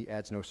rich, and he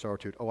adds no sorrow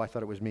to it. Oh, I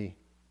thought it was me.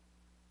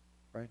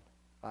 Right?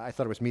 I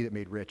thought it was me that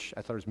made rich.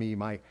 I thought it was me,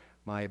 my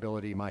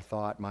ability, my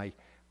thought, my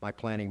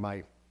planning,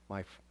 my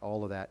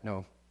all of that.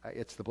 No,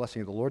 it's the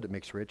blessing of the Lord that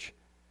makes rich.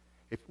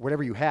 If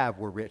whatever you have,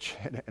 we're rich.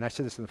 And I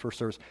said this in the first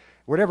service.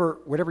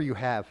 Whatever you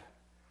have,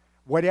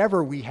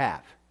 whatever we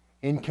have,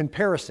 in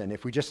comparison,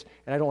 if we just,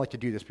 and I don't like to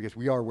do this because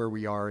we are where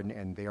we are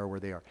and they are where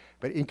they are,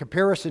 but in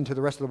comparison to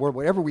the rest of the world,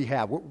 whatever we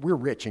have, we're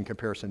rich in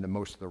comparison to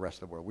most of the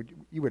rest of the world.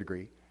 You would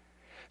agree?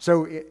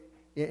 So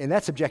in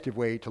that subjective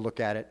way to look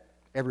at it,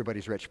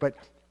 everybody's rich. But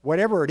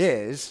whatever it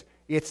is,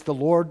 it's the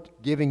Lord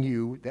giving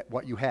you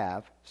what you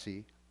have,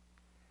 see,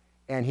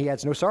 and he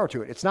adds no sorrow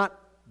to it. It's not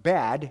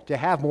bad to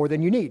have more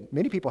than you need.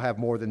 Many people have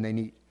more than they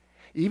need.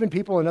 Even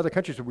people in other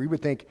countries where we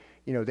would think,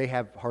 they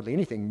have hardly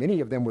anything, many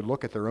of them would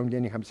look at their own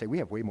income and say, we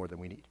have way more than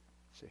we need.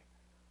 See?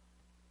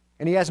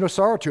 And he has no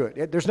sorrow to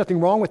it. There's nothing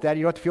wrong with that.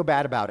 You don't have to feel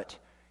bad about it.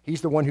 He's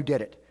the one who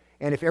did it.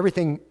 And if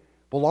everything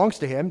belongs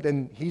to him,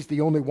 then he's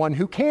the only one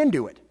who can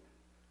do it.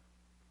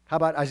 How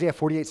about Isaiah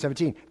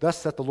 48:17? Thus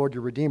saith the Lord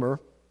your Redeemer,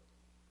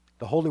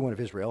 the Holy One of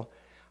Israel,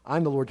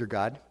 I'm the Lord your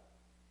God,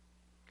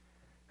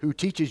 who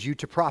teaches you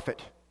to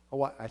profit.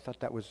 Oh, I thought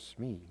that was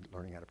me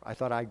learning how to. I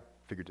thought I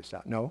figured this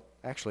out. No,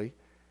 actually,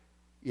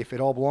 if it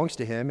all belongs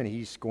to him and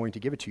he's going to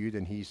give it to you,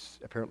 then he's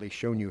apparently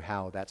shown you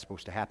how that's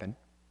supposed to happen.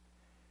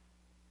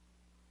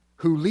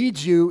 Who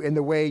leads you in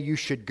the way you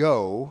should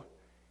go.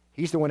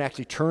 He's the one who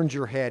actually turns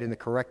your head in the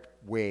correct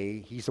way.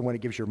 He's the one who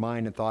gives your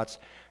mind and thoughts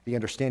the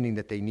understanding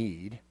that they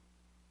need.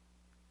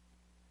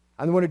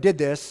 I'm the one who did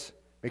this.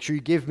 Make sure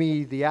you give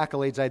me the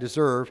accolades I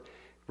deserve.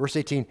 Verse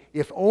 18,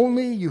 if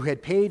only you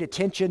had paid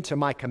attention to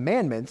my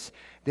commandments,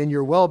 then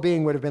your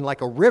well-being would have been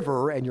like a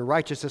river and your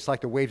righteousness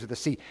like the waves of the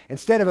sea.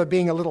 Instead of it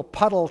being a little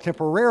puddle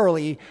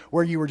temporarily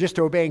where you were just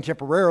obeying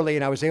temporarily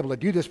and I was able to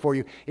do this for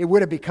you, it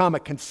would have become a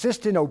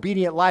consistent,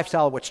 obedient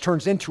lifestyle which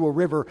turns into a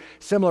river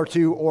similar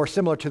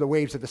to the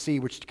waves of the sea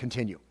which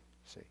continue.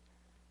 See?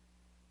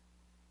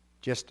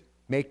 Just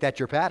make that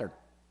your pattern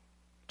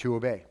to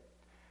obey.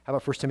 How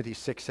about 1 Timothy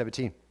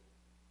 6:17?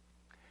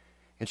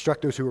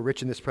 Instruct those who are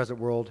rich in this present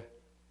world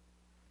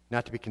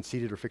not to be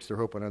conceited or fix their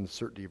hope on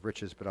uncertainty of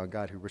riches, but on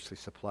God who richly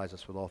supplies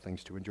us with all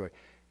things to enjoy.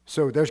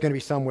 So there's going to be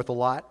some with a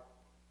lot.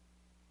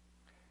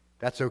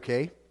 That's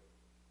okay.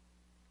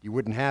 You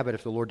wouldn't have it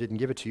if the Lord didn't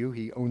give it to you.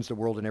 He owns the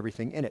world and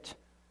everything in it.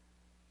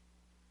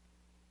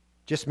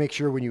 Just make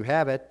sure when you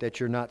have it that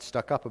you're not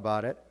stuck up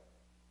about it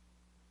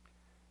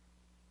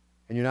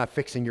and you're not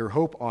fixing your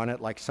hope on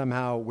it like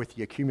somehow with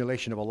the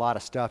accumulation of a lot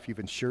of stuff you've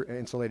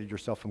insulated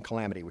yourself from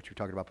calamity, which we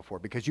talked about before,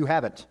 because you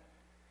haven't.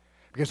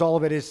 Because all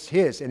of it is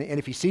his. And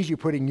if he sees you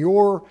putting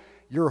your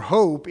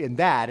hope in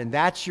that, and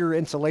that's your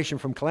insulation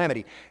from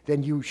calamity,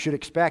 then you should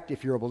expect,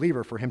 if you're a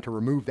believer, for him to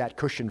remove that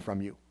cushion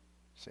from you.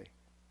 See?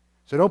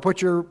 So don't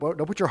put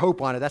your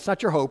hope on it. That's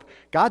not your hope.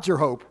 God's your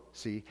hope,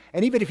 see?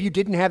 And even if you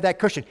didn't have that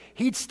cushion,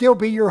 he'd still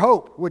be your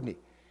hope, wouldn't he?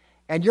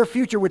 And your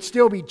future would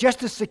still be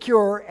just as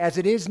secure as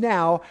it is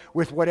now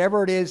with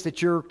whatever it is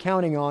that you're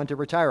counting on to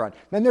retire on.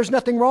 And there's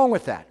nothing wrong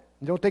with that.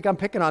 Don't think I'm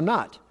picking on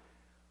not.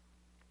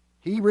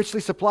 He richly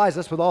supplies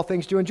us with all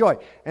things to enjoy.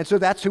 And so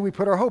that's who we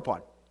put our hope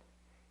on.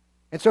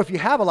 And so if you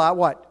have a lot,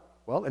 what?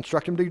 Well,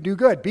 instruct him to do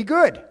good. Be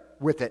good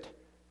with it.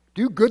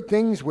 Do good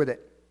things with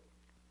it.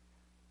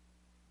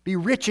 Be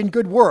rich in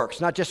good works,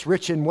 not just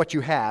rich in what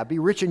you have. Be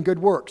rich in good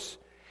works.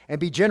 And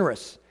be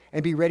generous.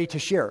 And be ready to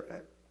share.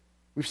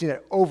 We've seen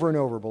that over and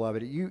over,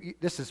 beloved.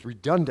 This is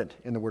redundant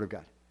in the Word of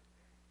God.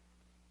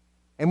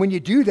 And when you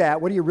do that,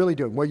 what are you really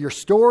doing? Well, you're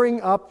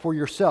storing up for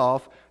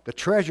yourself the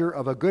treasure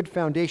of a good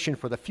foundation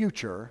for the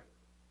future.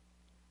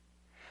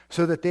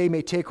 so that they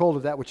may take hold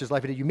of that which is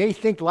life. You may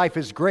think life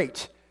is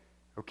great,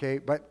 okay,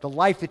 but the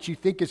life that you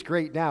think is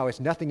great now is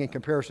nothing in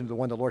comparison to the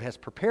one the Lord has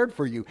prepared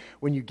for you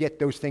when you get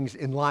those things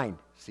in line,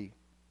 see?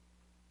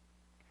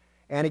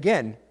 And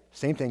again,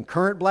 same thing,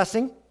 current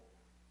blessing,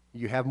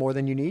 you have more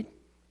than you need.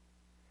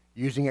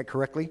 Using it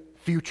correctly,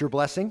 future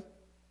blessing,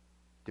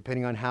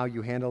 depending on how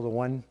you handle the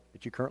one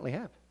that you currently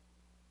have.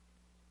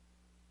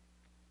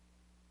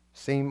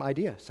 Same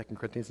idea, 2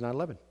 Corinthians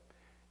 9:11.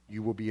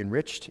 You will be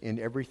enriched in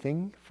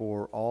everything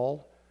for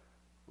all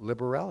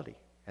liberality.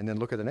 And then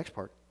look at the next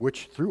part,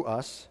 which through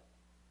us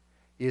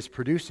is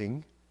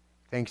producing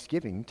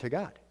thanksgiving to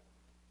God.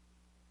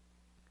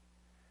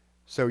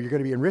 So you're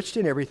going to be enriched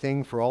in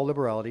everything for all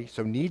liberality.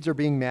 So needs are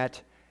being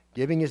met.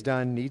 Giving is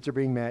done, needs are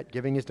being met.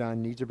 Giving is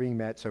done, needs are being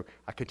met. So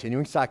a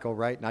continuing cycle,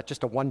 right? Not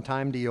just a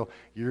one-time deal.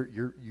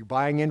 You're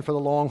buying in for the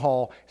long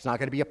haul. It's not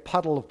going to be a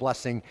puddle of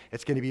blessing.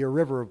 It's going to be a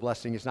river of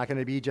blessing. It's not going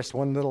to be just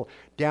one little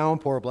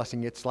downpour of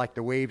blessing. It's like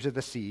the waves of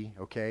the sea,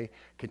 okay?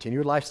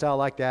 Continue a lifestyle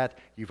like that.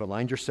 You've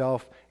aligned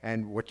yourself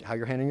and how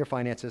you're handling your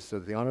finances so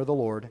that they honor the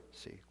Lord.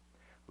 See,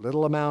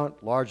 little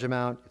amount, large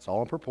amount, it's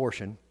all in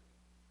proportion.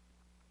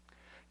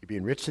 You'll be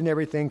enriched in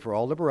everything for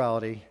all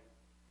liberality.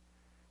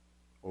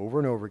 Over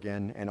and over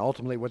again, and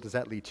ultimately, what does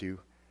that lead to?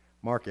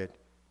 Mark it,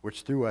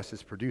 which through us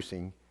is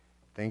producing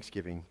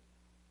thanksgiving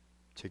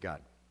to God.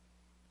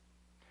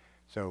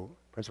 So,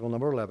 principle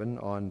number 11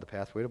 on the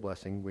pathway to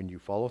blessing, when you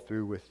follow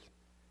through with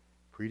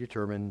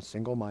predetermined,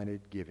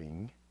 single-minded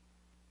giving,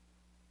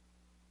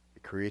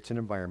 it creates an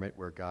environment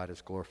where God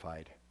is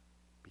glorified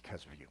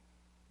because of you.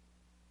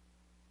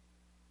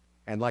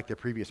 And like the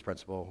previous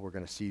principle, we're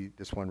going to see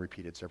this one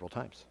repeated several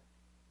times.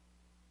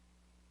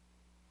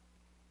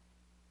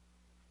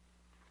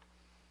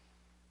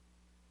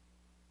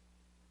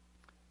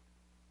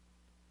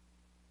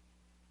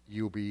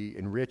 You'll be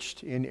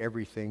enriched in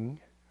everything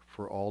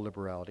for all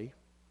liberality,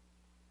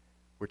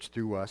 which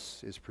through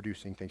us is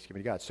producing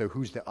thanksgiving to God. So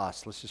who's the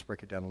us? Let's just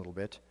break it down a little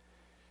bit.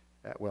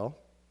 Well,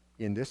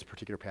 in this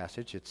particular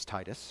passage, it's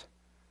Titus.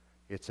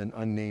 It's an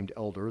unnamed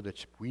elder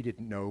that we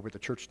didn't know, but the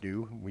church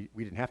knew.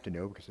 We didn't have to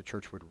know because the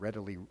church would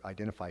readily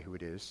identify who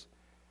it is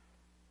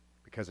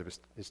because of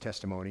his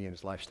testimony and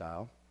his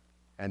lifestyle.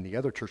 And the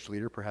other church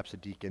leader, perhaps a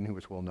deacon who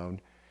was well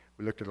known,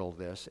 we looked at all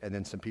this, and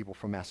then some people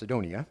from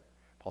Macedonia.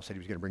 Paul said he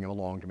was going to bring them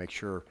along to make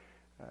sure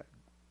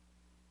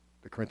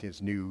the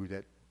Corinthians knew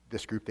that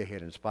this group they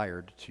had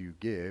inspired to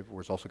give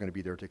was also going to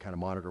be there to kind of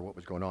monitor what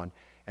was going on.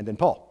 And then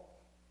Paul.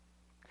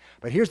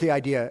 But here's the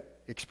idea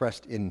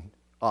expressed in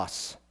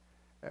us.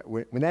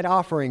 When that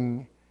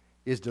offering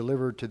is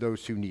delivered to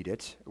those who need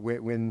it,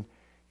 when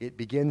it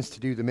begins to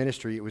do the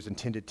ministry it was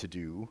intended to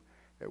do,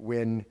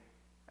 when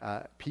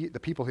the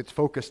people it's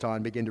focused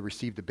on begin to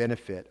receive the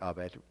benefit of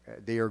it,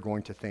 they are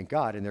going to thank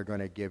God and they're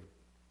going to give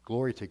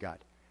glory to God.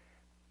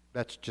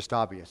 That's just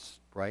obvious,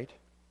 right?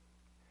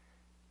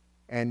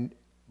 And,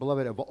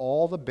 beloved, of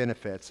all the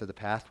benefits of the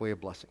pathway of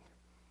blessing,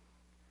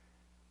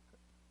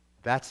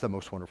 that's the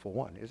most wonderful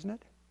one, isn't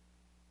it?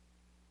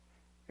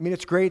 I mean,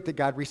 it's great that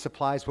God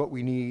resupplies what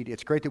we need.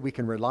 It's great that we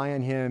can rely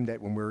on Him,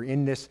 that when we're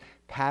in this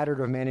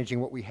pattern of managing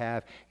what we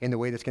have in the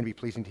way that's going to be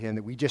pleasing to Him,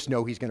 that we just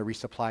know He's going to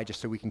resupply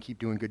just so we can keep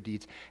doing good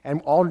deeds. And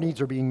all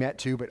needs are being met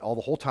too, but all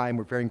the whole time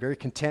we're very, very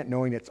content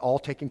knowing that it's all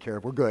taken care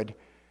of. We're good.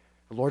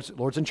 The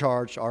Lord's in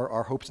charge.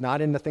 Our hope's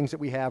not in the things that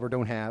we have or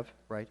don't have,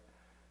 right?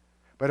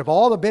 But of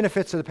all the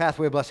benefits of the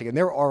pathway of blessing, and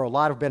there are a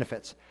lot of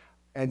benefits,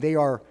 and they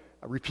are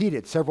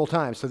repeated several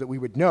times so that we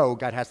would know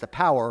God has the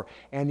power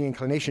and the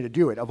inclination to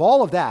do it. Of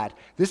all of that,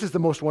 this is the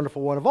most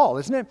wonderful one of all,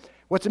 isn't it?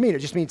 What's it mean? It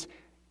just means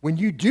when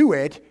you do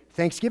it,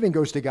 thanksgiving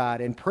goes to God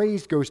and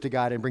praise goes to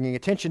God and bringing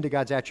attention to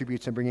God's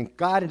attributes and bringing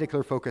God into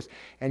clear focus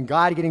and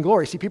God getting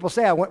glory. See, people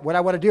say, what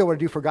I want to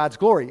do for God's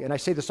glory. And I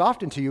say this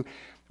often to you,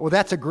 well,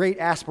 that's a great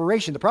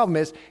aspiration. The problem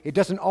is it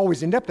doesn't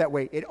always end up that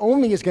way. It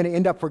only is going to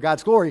end up for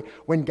God's glory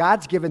when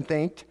God's given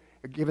thanks,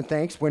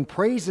 when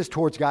praise is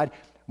towards God.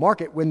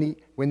 Mark it, when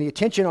the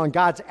attention on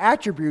God's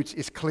attributes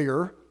is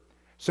clear.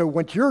 So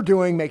what you're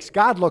doing makes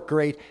God look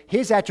great.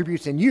 His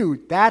attributes in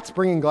you, that's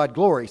bringing God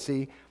glory,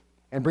 see?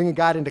 And bringing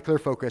God into clear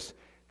focus,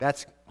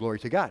 that's glory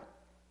to God.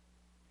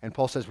 And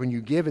Paul says when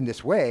you give in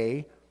this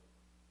way,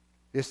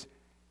 this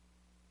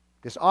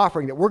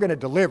offering that we're going to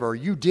deliver,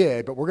 you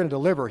did, but we're going to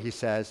deliver, he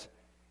says,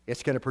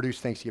 it's going to produce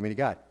thanksgiving to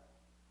God.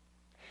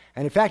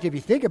 And in fact, if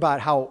you think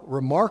about how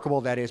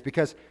remarkable that is,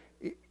 because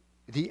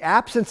the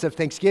absence of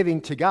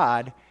thanksgiving to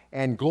God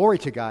and glory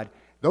to God,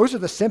 those are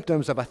the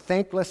symptoms of a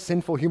thankless,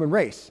 sinful human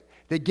race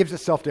that gives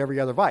itself to every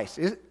other vice.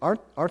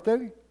 Aren't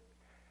they?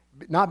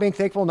 Not being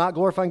thankful, not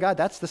glorifying God,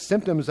 that's the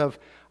symptoms of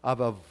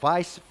a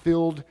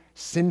vice-filled,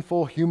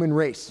 sinful human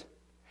race.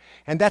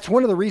 And that's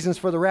one of the reasons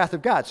for the wrath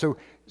of God.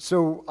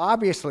 So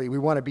obviously we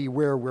want to be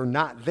where we're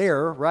not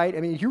there, right? I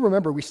mean, you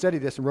remember we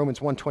studied this in Romans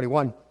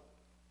 1:21.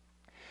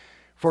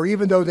 For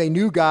even though they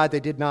knew God, they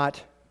did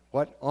not,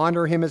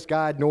 honor Him as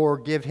God, nor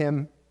give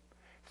Him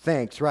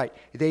thanks, right?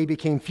 They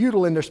became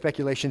futile in their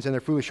speculations and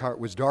their foolish heart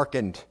was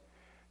darkened.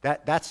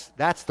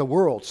 That's the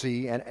world,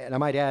 see? And I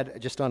might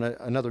add, just on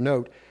another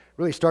note,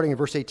 really starting in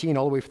verse 18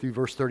 all the way through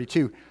verse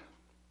 32.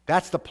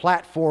 That's the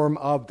platform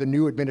of the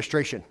new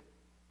administration.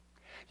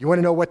 You want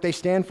to know what they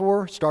stand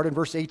for? Start in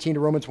verse 18 to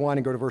Romans 1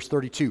 and go to verse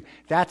 32.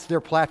 That's their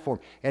platform.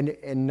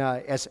 And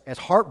as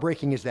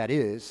heartbreaking as that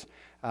is,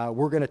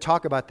 we're going to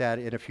talk about that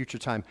in a future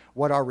time,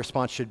 what our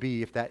response should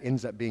be if that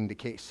ends up being the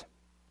case.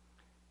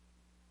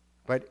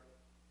 But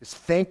it's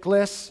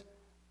thankless,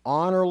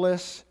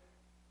 honorless,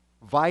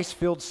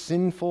 vice-filled,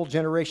 sinful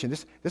generation.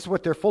 This is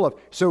what they're full of.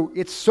 So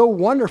it's so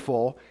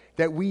wonderful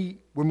that when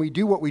we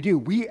do what we do,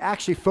 we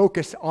actually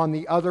focus on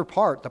the other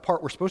part, the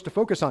part we're supposed to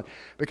focus on.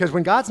 Because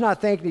when God's not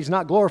thanked and he's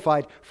not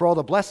glorified for all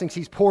the blessings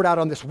he's poured out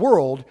on this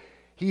world,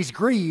 he's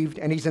grieved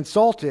and he's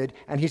insulted,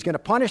 and he's going to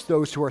punish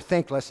those who are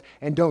thankless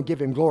and don't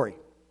give him glory.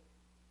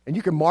 And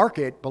you can mark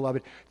it,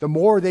 beloved, the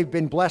more they've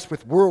been blessed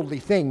with worldly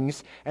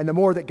things, and the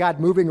more that God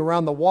moving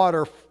around the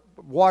water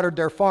watered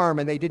their farm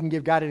and they didn't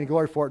give God any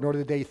glory for it, nor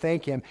did they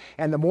thank him.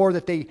 And the more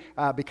that they,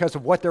 because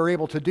of what they're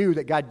able to do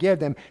that God gave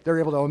them, they're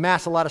able to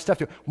amass a lot of stuff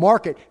to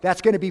mark it. That's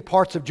going to be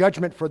parts of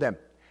judgment for them.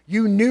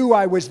 You knew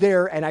I was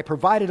there and I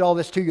provided all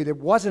this to you that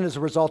wasn't as a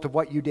result of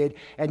what you did,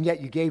 and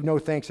yet you gave no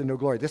thanks and no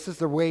glory. This is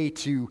the way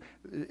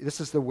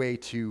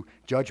to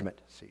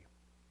judgment, see.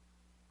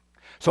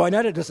 So I know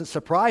it doesn't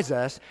surprise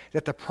us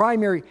that the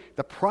primary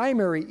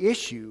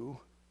issue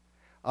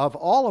of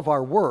all of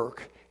our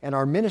work and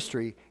our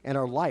ministry and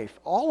our life,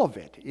 all of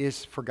it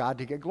is for God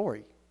to get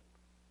glory.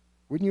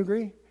 Wouldn't you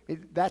agree?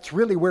 That's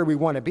really where we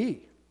want to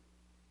be.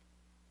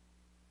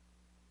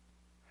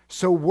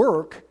 So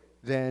work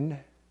then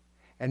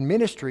and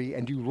ministry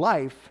and do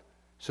life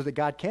so that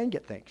God can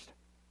get thanks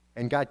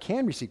and God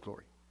can receive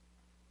glory.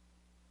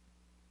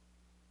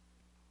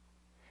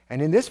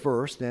 And in this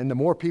verse, then, the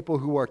more people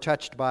who are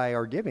touched by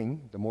our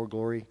giving, the more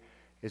glory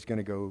is going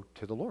to go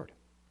to the Lord.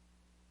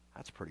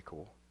 That's pretty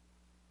cool.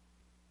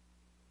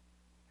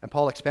 And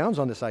Paul expounds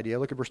on this idea.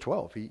 Look at verse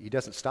 12. He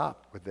doesn't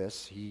stop with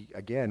this. He,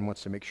 again,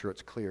 wants to make sure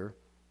it's clear.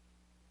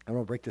 I'm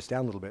going to break this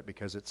down a little bit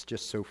because it's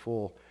just so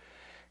full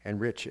and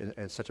rich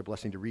and such a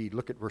blessing to read.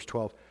 Look at verse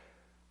 12.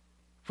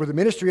 For the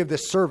ministry of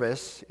this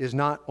service is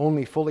not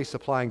only fully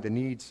supplying the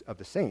needs of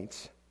the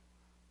saints,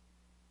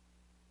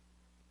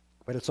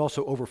 but it's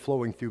also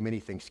overflowing through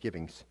many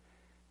thanksgivings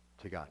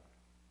to God.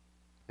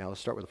 Now let's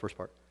start with the first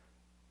part.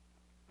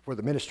 For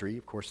the ministry,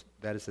 of course,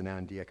 that is the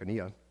noun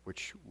diakonia,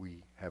 which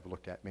we have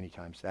looked at many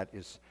times. That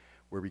is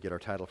where we get our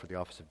title for the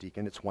office of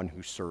deacon. It's one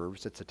who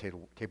serves. It's a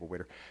table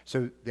waiter.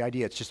 So the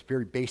idea, it's just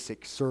very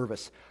basic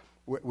service.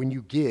 When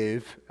you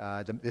give,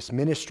 this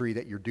ministry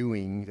that you're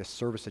doing, this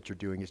service that you're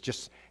doing,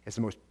 is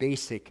the most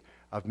basic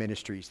of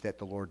ministries that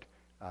the Lord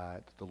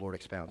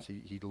expounds.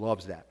 He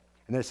loves that.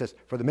 And then it says,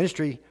 for the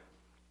ministry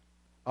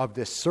of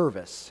this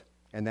service,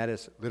 and that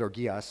is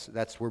liturgias.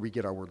 That's where we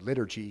get our word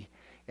liturgy,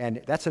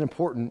 and that's an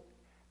important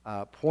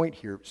point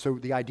here. So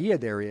the idea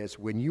there is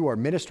when you are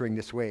ministering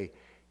this way,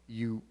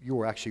 you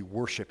are actually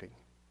worshiping.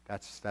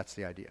 That's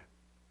the idea.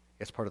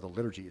 It's part of the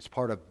liturgy. It's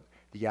part of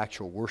the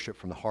actual worship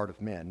from the heart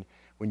of men.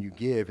 When you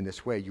give in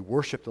this way, you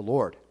worship the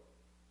Lord.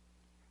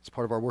 It's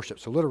part of our worship.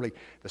 So literally,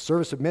 the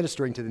service of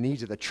ministering to the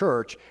needs of the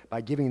church by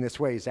giving in this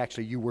way is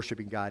actually you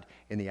worshiping God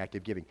in the act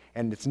of giving.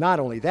 And it's not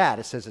only that.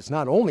 It says it's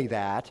not only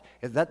that.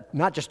 It's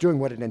not just doing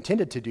what it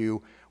intended to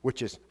do,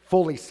 which is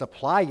fully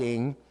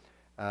supplying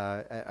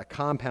a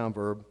compound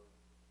verb,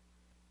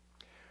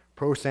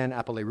 prosan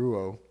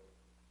apeleruo.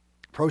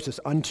 Pros is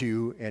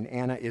unto, and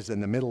ana is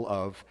in the middle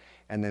of,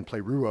 and then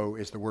pleruo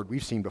is the word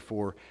we've seen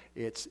before.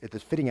 It's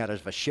fitting out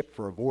of a ship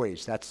for a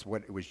voyage. That's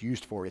what it was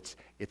used for. It's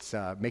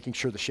making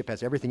sure the ship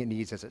has everything it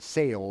needs as it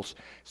sails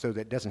so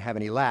that it doesn't have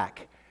any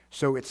lack.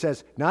 So it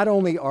says, not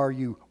only are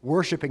you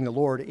worshiping the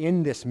Lord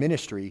in this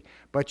ministry,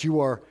 but you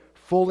are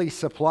fully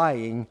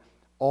supplying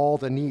all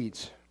the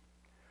needs.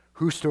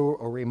 Husto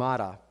or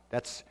remata,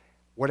 that's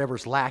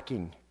whatever's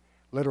lacking.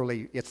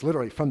 It's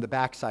literally from the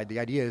backside. The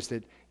idea is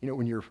that,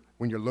 when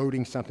you're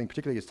loading something,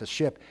 particularly it's a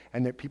ship,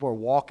 and that people are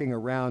walking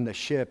around the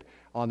ship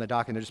on the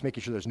dock, and they're just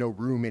making sure there's no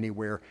room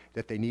anywhere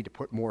that they need to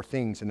put more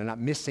things, and they're not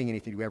missing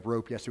anything. Do we have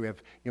rope? Yes. Do we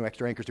have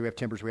extra anchors? Do we have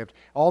timbers? Do we have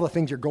all the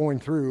things you're going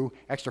through,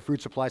 extra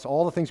food supplies,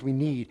 all the things we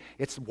need.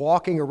 It's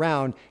walking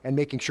around and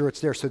making sure it's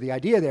there. So the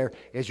idea there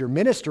is you're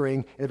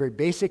ministering in a very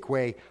basic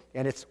way,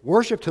 and it's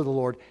worship to the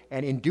Lord,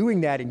 and in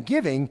doing that, in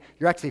giving,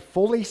 you're actually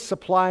fully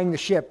supplying the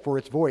ship for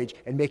its voyage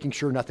and making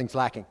sure nothing's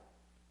lacking.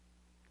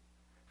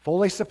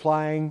 Fully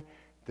supplying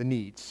the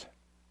needs.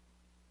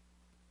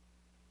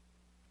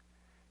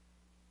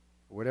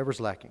 Whatever's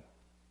lacking,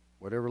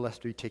 whatever less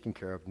to be taken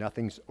care of,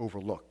 nothing's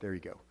overlooked. There you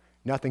go.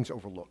 Nothing's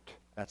overlooked.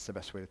 That's the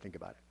best way to think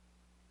about it.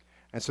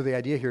 And so the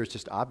idea here is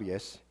just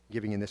obvious.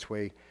 Giving in this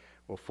way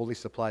will fully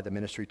supply the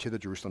ministry to the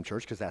Jerusalem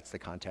church, because that's the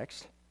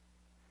context.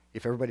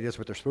 If everybody does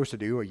what they're supposed to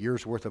do, a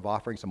year's worth of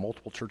offerings, and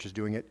multiple churches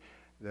doing it,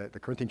 the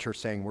Corinthian church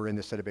saying, we're in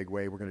this in a big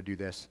way, we're going to do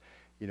this,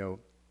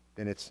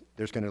 then it's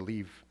going to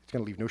leave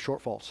no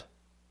shortfalls.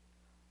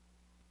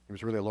 It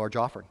was really a large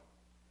offering.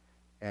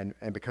 And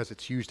because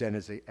it's used then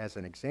as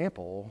an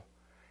example,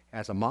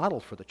 as a model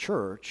for the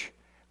church,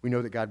 we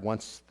know that God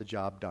wants the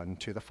job done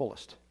to the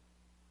fullest.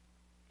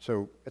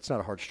 So it's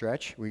not a hard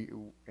stretch,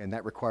 and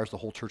that requires the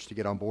whole church to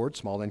get on board.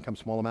 Small income,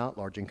 small amount,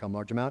 large income,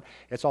 large amount.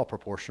 It's all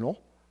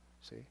proportional,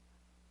 see?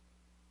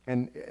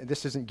 And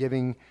this isn't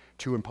giving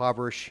to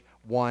impoverish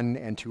one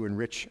and to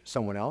enrich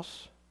someone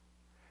else.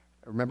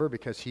 Remember,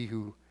 because he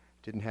who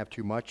didn't have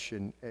too much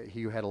and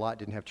he who had a lot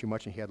didn't have too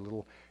much and he had a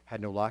little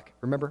had no lack.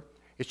 Remember?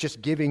 It's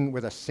just giving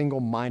with a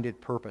single-minded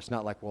purpose,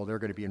 not like, well, they're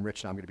going to be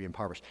enriched and I'm going to be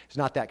impoverished. It's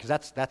not that,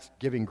 because that's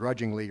giving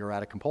grudgingly or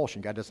out of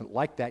compulsion. God doesn't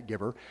like that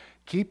giver.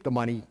 Keep the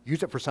money,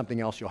 use it for something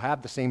else. You'll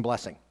have the same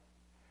blessing.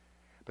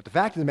 But the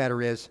fact of the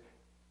matter is,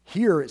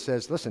 here it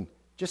says, listen,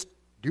 just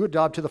do a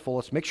job to the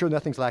fullest, make sure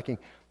nothing's lacking,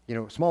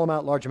 small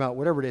amount, large amount,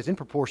 whatever it is, in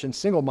proportion,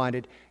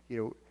 single-minded,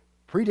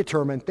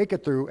 predetermined, think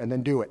it through, and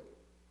then do it.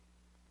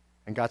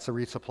 And God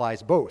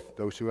resupplies both.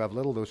 Those who have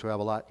little, those who have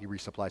a lot, he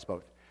resupplies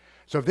both.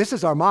 So if this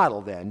is our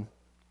model, then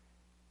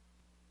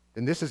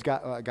this is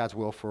God's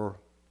will for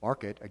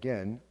market,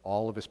 again,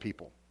 all of his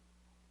people.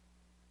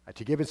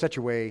 To give in such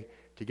a way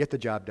to get the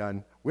job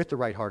done with the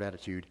right heart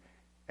attitude,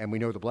 and we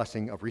know the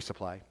blessing of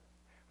resupply.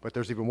 But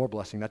there's even more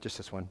blessing, not just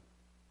this one.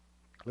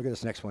 Look at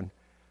this next one.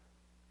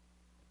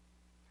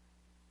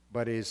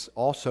 But is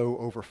also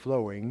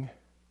overflowing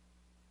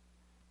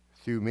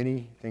through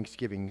many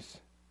thanksgivings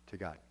to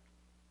God.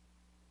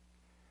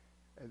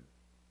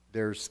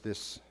 There's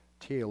this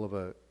tale of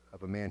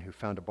a man who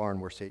found a barn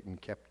where Satan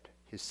kept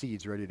his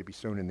seeds ready to be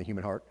sown in the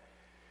human heart.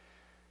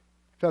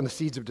 Found the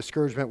seeds of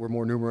discouragement were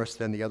more numerous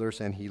than the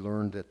others, and he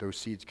learned that those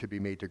seeds could be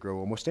made to grow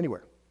almost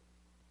anywhere.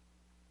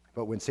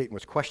 But when Satan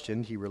was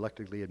questioned, he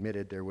reluctantly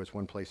admitted there was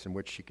one place in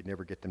which he could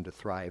never get them to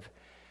thrive.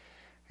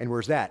 And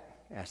where's that?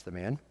 Asked the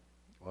man.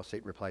 Well,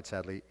 Satan replied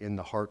sadly, in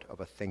the heart of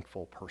a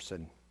thankful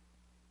person.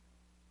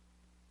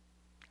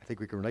 I think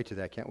we can relate to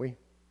that, can't we?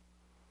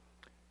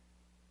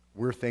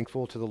 We're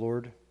thankful to the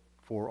Lord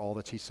for all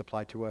that he's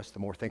supplied to us. The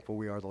more thankful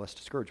we are, the less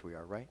discouraged we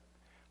are, right?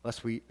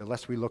 The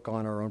less we look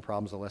on our own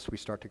problems, the less we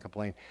start to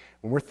complain.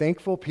 When we're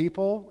thankful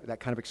people,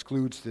 that kind of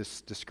excludes this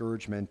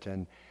discouragement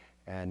and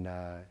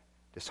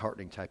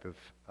disheartening type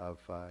of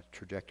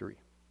trajectory.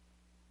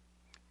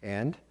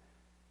 And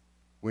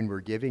when we're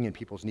giving and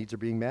people's needs are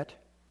being met,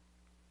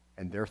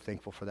 and they're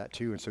thankful for that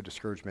too, and so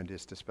discouragement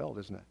is dispelled,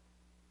 isn't it?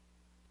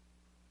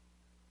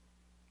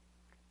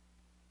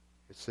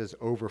 It says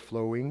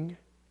overflowing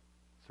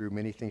through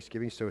many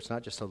thanksgiving. So it's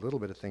not just a little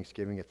bit of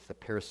thanksgiving, it's the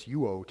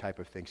perisseuo type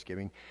of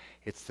thanksgiving.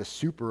 It's the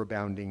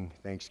superabounding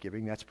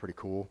thanksgiving. That's pretty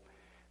cool.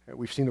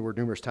 We've seen the word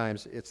numerous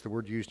times. It's the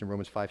word used in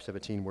Romans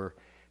 5:17 where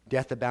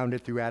death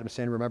abounded through Adam's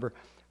sin, remember?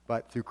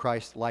 But through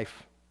Christ,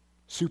 life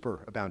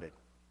superabounded.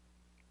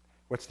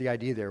 What's the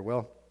idea there?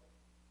 Well,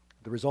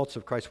 the results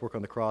of Christ's work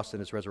on the cross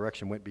and his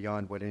resurrection went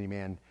beyond what any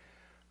man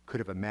could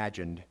have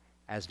imagined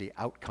as the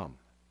outcome.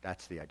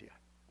 That's the idea.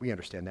 We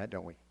understand that,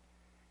 don't we?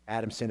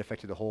 Adam's sin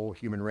affected the whole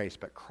human race,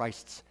 but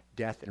Christ's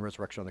death and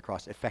resurrection on the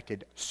cross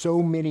affected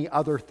so many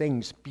other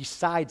things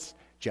besides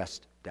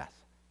just death.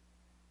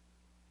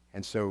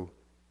 And so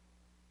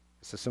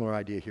it's a similar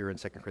idea here in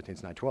 2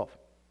 Corinthians 9:12.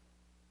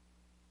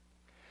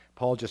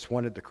 Paul just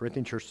wanted the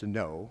Corinthian church to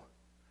know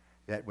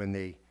that when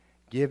they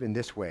give in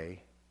this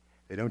way,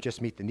 they don't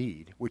just meet the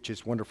need, which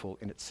is wonderful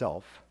in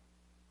itself,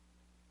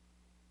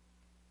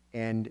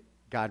 and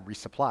God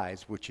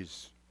resupplies, which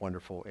is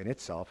wonderful in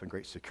itself and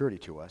great security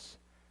to us,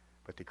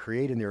 but they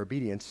create in their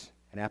obedience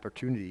an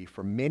opportunity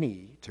for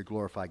many to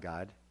glorify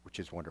God, which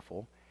is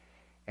wonderful,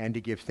 and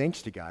to give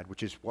thanks to God,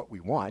 which is what we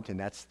want, and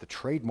that's the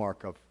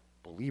trademark of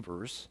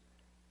believers,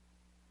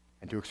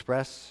 and to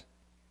express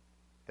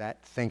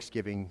that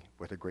thanksgiving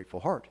with a grateful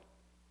heart.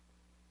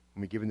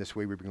 When we give in this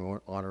way, we bring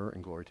honor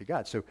and glory to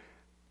God. So,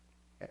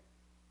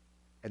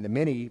 and the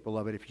many,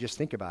 beloved, if you just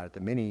think about it, the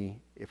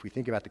many, if we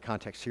think about the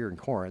context here in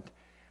Corinth,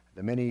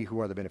 the many who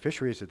are the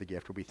beneficiaries of the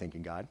gift will be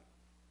thanking God.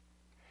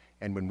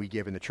 And when we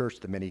give in the church,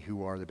 the many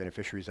who are the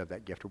beneficiaries of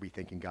that gift will be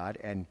thanking God,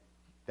 and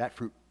that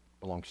fruit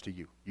belongs to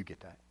you. You get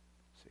that.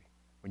 See?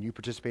 When you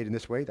participate in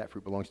this way, that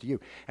fruit belongs to you.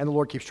 And the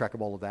Lord keeps track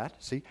of all of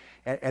that. See?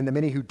 And the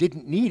many who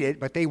didn't need it,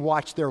 but they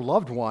watched their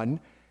loved one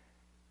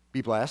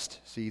be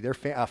blessed. See, their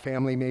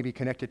family may be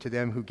connected to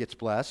them who gets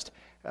blessed,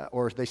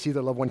 or they see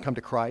their loved one come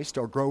to Christ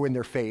or grow in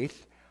their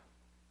faith.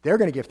 They're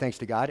going to give thanks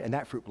to God, and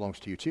that fruit belongs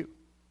to you too.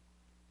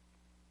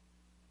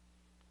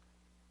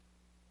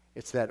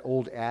 It's that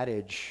old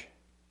adage,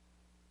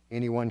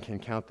 anyone can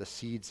count the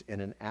seeds in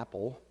an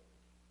apple,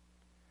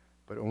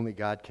 but only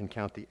God can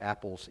count the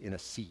apples in a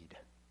seed.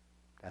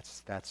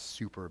 That's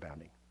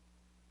superabounding.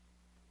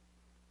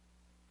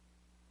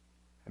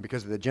 And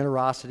because of the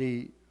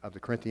generosity of the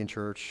Corinthian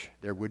church,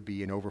 there would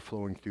be an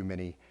overflowing through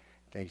many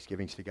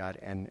thanksgivings to God.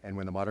 And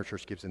when the modern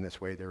church gives in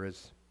this way, there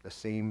is the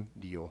same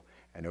deal,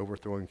 and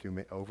overflowing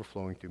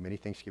through many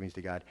thanksgivings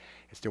to God.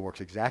 It still works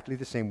exactly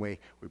the same way.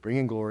 We bring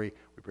him glory,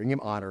 we bring him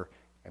honor,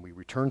 and we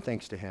return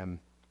thanks to him,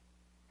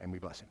 and we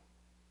bless him.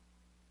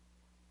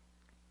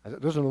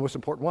 Those are the most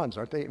important ones,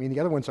 aren't they? I mean, the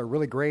other ones are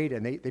really great,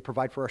 and they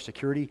provide for our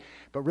security,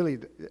 but really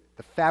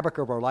the fabric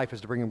of our life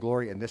is to bring him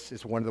glory, and this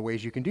is one of the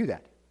ways you can do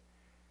that.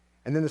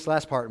 And then this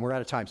last part, and we're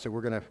out of time, so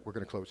we're gonna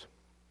close.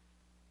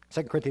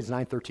 2 Corinthians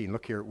 9:13.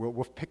 Look here.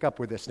 We'll pick up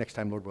with this next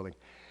time, Lord willing.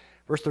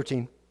 Verse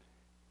 13.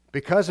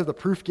 Because of the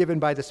proof given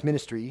by this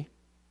ministry,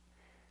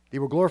 they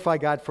will glorify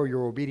God for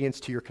your obedience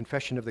to your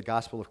confession of the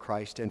gospel of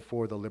Christ and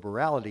for the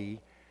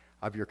liberality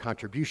of your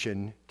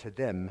contribution to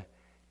them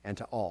and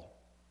to all.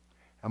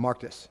 Now mark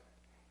this.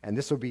 And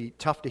this will be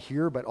tough to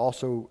hear, but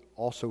also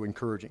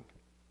encouraging.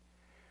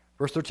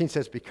 Verse 13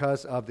 says,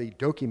 because of the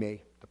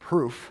dokime, the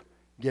proof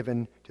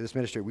given to this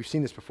ministry. We've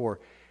seen this before.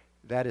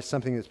 That is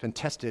something that's been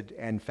tested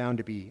and found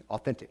to be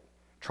authentic.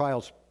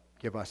 Trials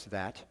give us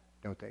that,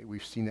 don't they?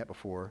 We've seen that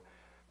before.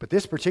 But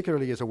this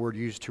particularly is a word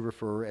used to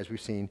refer, as we've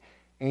seen,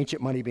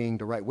 ancient money being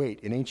the right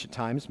weight. In ancient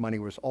times, money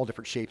was all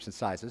different shapes and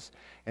sizes,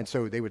 and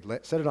so they would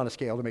set it on a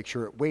scale to make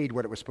sure it weighed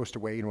what it was supposed to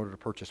weigh in order to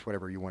purchase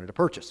whatever you wanted to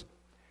purchase.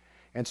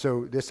 And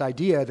so this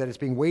idea that it's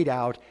being weighed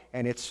out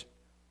and it's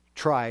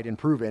tried and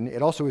proven,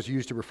 it also is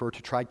used to refer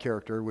to tried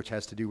character, which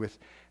has to do with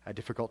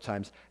difficult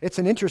times. It's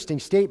an interesting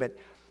statement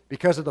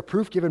because of the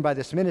proof given by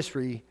this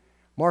ministry,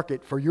 mark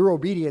it, for your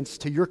obedience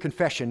to your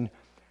confession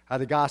of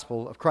the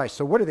gospel of Christ.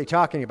 So what are they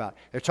talking about?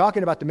 They're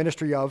talking about the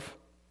ministry of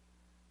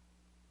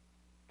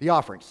the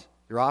offerings.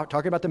 They're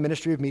talking about the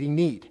ministry of meeting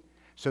need.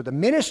 So the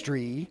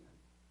ministry,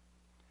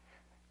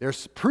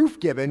 there's proof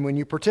given when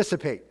you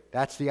participate.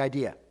 That's the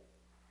idea.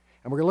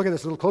 And we're going to look at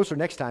this a little closer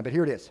next time, but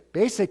here it is.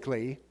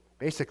 Basically,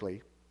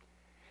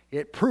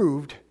 it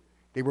proved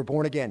they were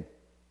born again.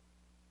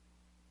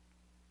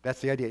 That's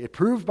the idea. It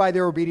proved by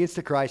their obedience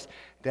to Christ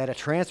that a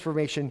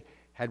transformation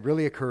had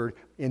really occurred,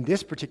 in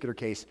this particular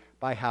case,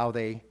 by how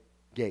they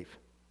gave.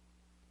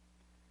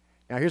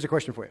 Now, here's a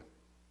question for you.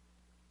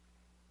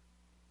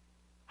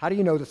 How do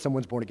you know that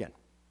someone's born again?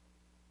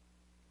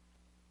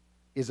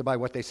 Is it by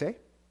what they say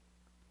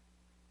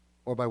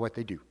or by what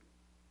they do?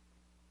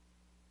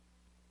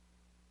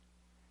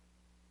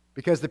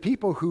 Because the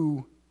people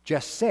who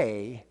just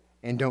say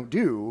and don't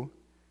do,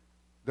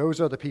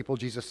 those are the people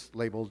Jesus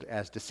labeled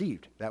as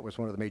deceived. That was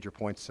one of the major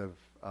points of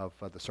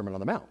the Sermon on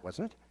the Mount,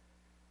 wasn't it?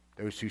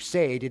 Those who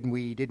say, didn't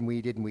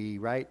we,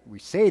 right? We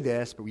say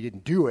this, but we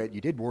didn't do it.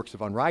 You did works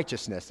of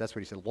unrighteousness. That's what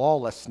he said,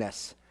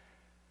 lawlessness.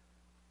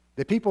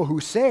 The people who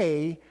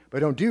say but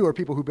don't do are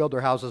people who build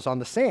their houses on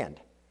the sand.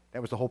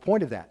 That was the whole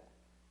point of that.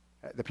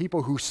 The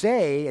people who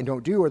say and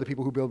don't do are the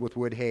people who build with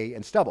wood, hay,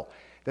 and stubble.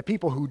 The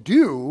people who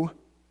do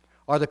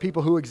are the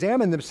people who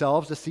examine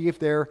themselves to see if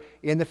they're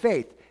in the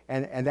faith,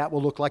 and that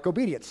will look like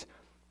obedience.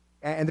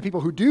 And the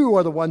people who do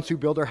are the ones who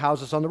build their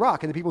houses on the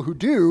rock. And the people who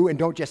do and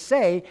don't just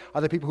say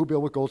are the people who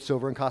build with gold,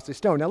 silver, and costly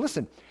stone. Now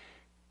listen,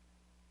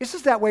 this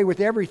is that way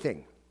with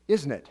everything,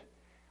 isn't it?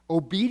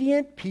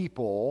 Obedient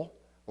people,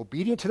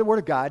 obedient to the Word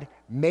of God,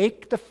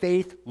 make the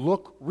faith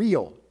look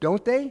real,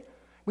 don't they?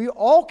 We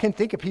all can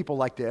think of people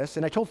like this.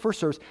 And I told First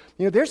Service,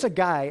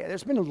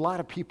 there's been a lot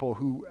of people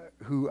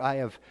who I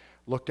have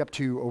looked up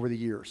to over the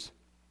years.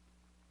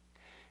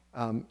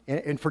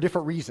 And for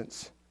different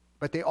reasons.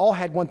 But they all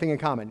had one thing in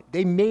common.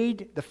 They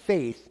made the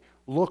faith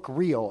look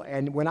real.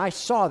 And when I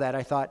saw that,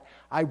 I thought,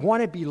 I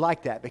want to be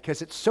like that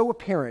because it's so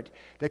apparent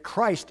that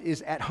Christ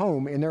is at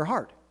home in their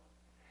heart.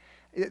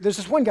 There's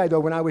this one guy, though,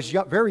 when I was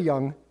very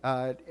young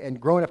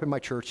and growing up in my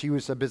church, he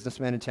was a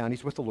businessman in town.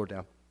 He's with the Lord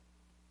now.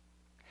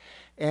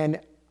 And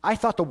I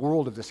thought the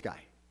world of this guy.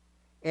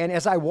 And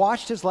as I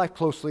watched his life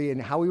closely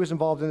and how he was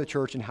involved in the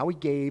church and how he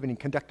gave and he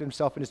conducted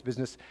himself in his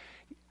business,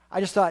 I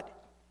just thought,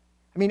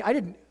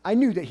 I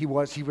knew that he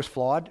was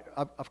flawed,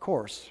 of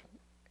course.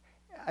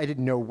 I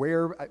didn't know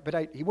where,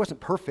 but he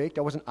wasn't perfect.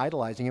 I wasn't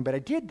idolizing him, but I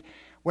did.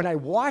 When I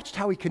watched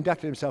how he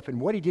conducted himself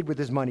and what he did with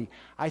his money,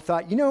 I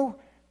thought,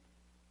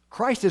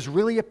 Christ is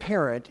really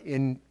apparent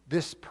in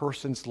this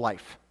person's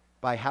life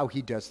by how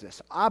he does this,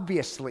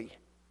 obviously.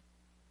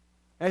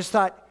 And I just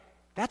thought,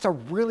 that's a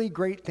really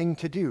great thing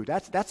to do.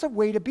 That's a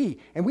way to be.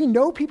 And we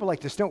know people like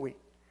this, don't we?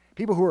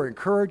 People who are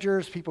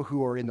encouragers, people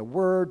who are in the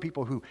Word,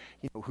 people who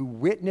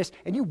witness,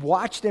 and you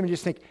watch them and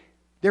just think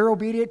they're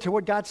obedient to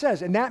what God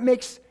says. And that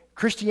makes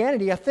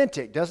Christianity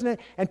authentic, doesn't it?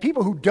 And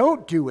people who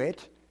don't do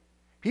it,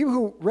 people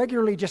who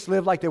regularly just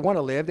live like they want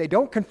to live, they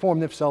don't conform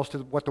themselves to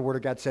what the Word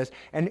of God says.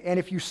 And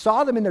if you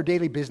saw them in their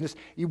daily business,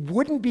 it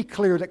wouldn't be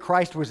clear that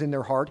Christ was in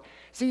their heart.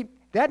 See,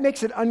 that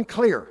makes it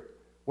unclear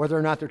whether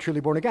or not they're truly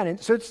born again. And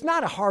so it's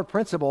not a hard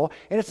principle,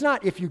 and it's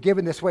not if you give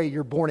in this way,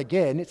 you're born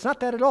again. It's not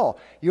that at all.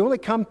 You only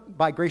come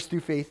by grace through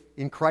faith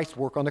in Christ's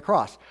work on the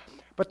cross.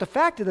 But the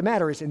fact of the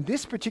matter is, in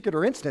this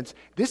particular instance,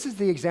 this is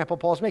the example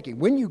Paul's making.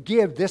 When you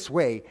give this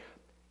way,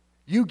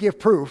 you give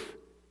proof,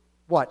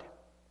 what?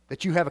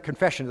 That you have a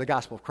confession of the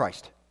gospel of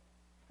Christ.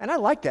 And I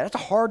like that. It's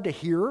hard to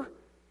hear,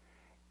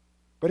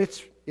 but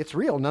it's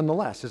real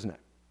nonetheless, isn't it?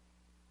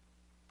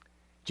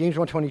 James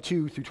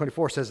 1:22 through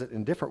 24 says it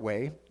in a different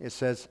way. It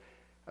says,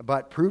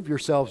 but prove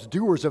yourselves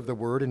doers of the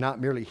word and not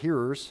merely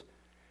hearers,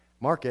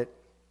 mark it,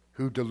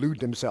 who delude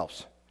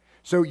themselves.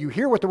 So you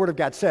hear what the Word of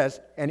God says,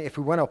 and if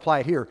we want to apply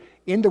it here,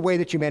 in the way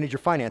that you manage your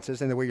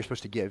finances and the way you're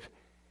supposed to give,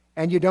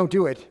 and you don't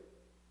do it,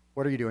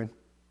 what are you doing?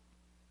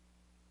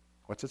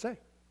 What's it say?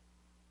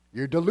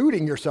 You're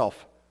deluding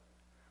yourself.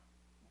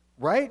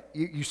 right?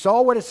 You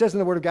saw what it says in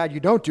the Word of God. You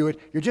don't do it.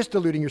 You're just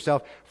deluding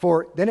yourself.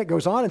 For then it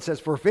goes on and says,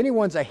 for if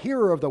anyone's a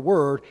hearer of the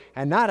Word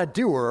and not a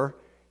doer,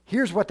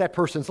 here's what that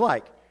person's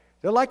like.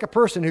 They're like a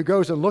person who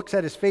goes and looks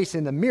at his face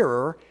in the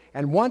mirror,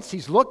 and once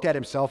he's looked at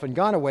himself and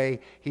gone away,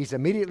 he's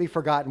immediately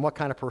forgotten what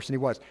kind of person he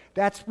was.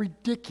 That's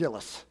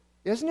ridiculous,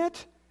 isn't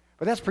it?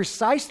 But that's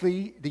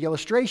precisely the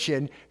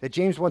illustration that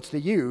James wants to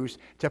use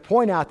to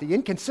point out the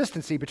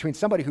inconsistency between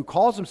somebody who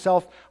calls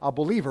himself a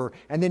believer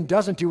and then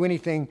doesn't do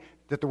anything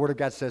that the Word of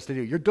God says to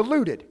do. You're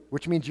deluded,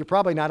 which means you're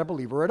probably not a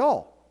believer at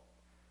all.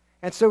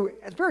 And so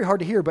it's very hard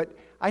to hear, but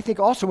I think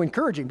also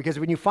encouraging, because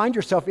when you find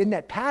yourself in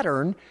that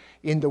pattern,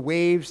 in the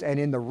waves and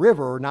in the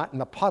river, not in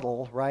the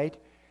puddle, right,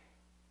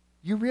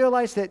 you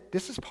realize that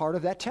this is part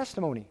of that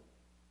testimony,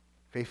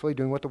 faithfully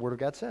doing what the Word of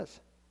God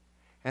says.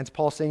 And as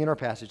Paul's saying in our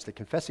passage, the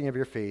confessing of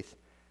your faith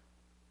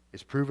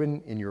is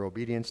proven in your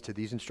obedience to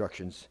these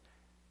instructions,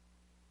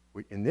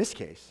 which in this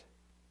case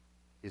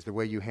is the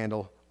way you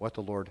handle what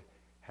the Lord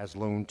has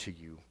loaned to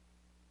you.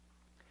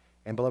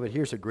 And beloved,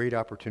 here's a great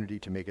opportunity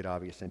to make it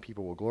obvious, and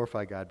people will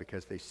glorify God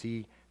because they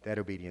see that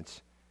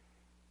obedience.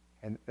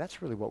 And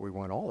that's really what we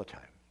want all the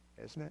time,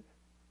 isn't it?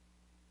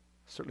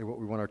 Certainly what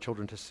we want our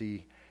children to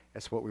see.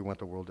 That's what we want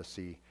the world to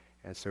see.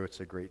 And so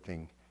it's a great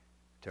thing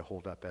to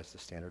hold up as the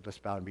standard. Let's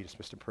bow and be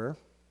dismissed in prayer.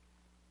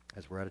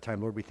 As we're out of time,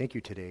 Lord, we thank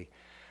you today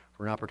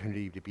for an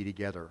opportunity to be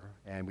together.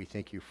 And we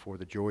thank you for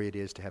the joy it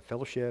is to have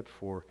fellowship,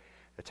 for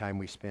the time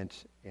we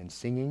spent in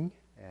singing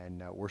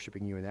and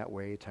worshiping you in that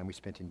way, time we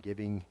spent in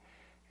giving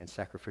and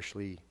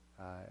sacrificially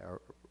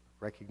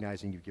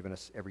recognizing you've given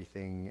us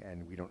everything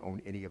and we don't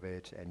own any of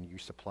it, and you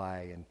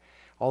supply, and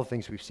all the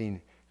things we've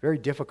seen. Very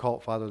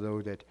difficult, Father,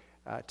 though, that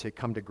to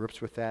come to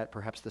grips with that.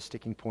 Perhaps the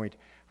sticking point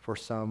for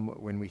some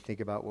when we think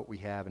about what we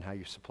have and how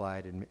you've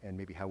supplied and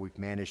maybe how we've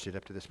managed it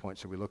up to this point.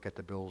 So we look at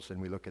the bills and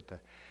we look at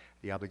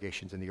the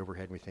obligations and the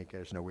overhead and we think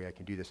there's no way I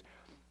can do this.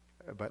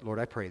 But Lord,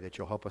 I pray that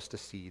you'll help us to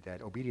see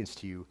that obedience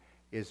to you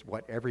is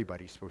what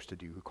everybody's supposed to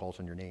do who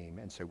calls on your name.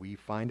 And so we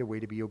find a way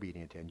to be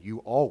obedient, and you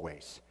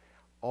always,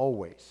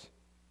 always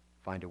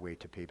find a way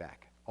to pay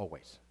back.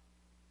 Always.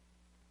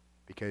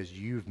 Because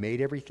you've made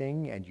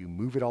everything and you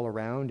move it all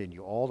around, and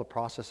all the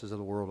processes of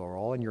the world are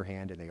all in your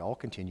hand, and they all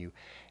continue.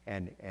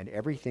 And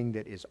everything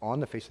that is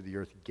on the face of the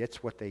earth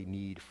gets what they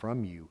need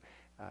from you.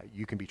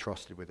 You can be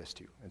trusted with this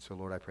too. And so,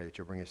 Lord, I pray that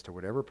you'll bring us to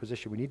whatever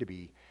position we need to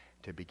be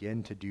to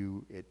begin to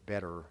do it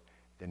better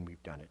than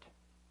we've done it.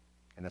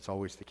 And that's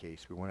always the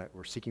case.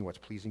 We're seeking what's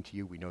pleasing to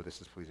you. We know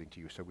this is pleasing to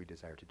you, so we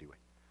desire to do it.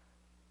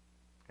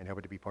 And help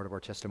it to be part of our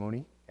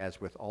testimony, as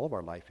with all of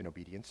our life in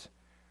obedience.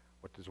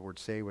 What does the word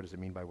say? What does it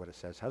mean by what it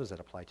says? How does that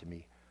apply to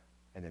me?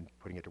 And then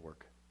putting it to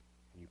work.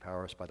 And you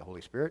power us by the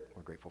Holy Spirit.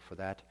 We're grateful for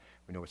that.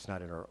 We know it's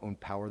not in our own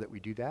power that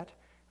we do that,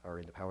 or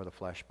in the power of the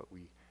flesh, but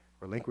we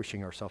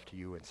relinquishing ourselves to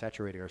you and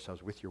saturating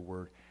ourselves with your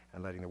word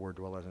and letting the word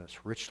dwell in us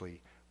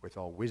richly with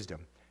all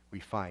wisdom, we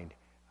find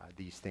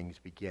these things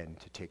begin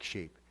to take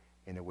shape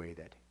in a way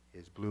that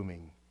is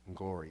blooming in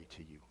glory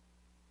to you.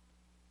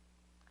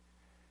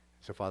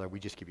 So, Father, we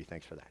just give you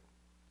thanks for that.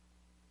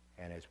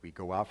 And as we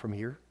go out from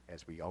here,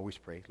 as we always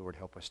pray, Lord,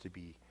 help us to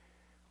be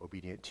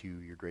obedient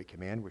to your great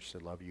command, which is to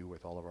love you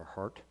with all of our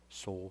heart,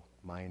 soul,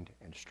 mind,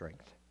 and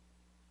strength,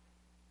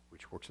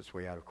 which works its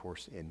way out, of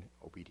course, in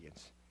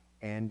obedience,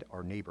 and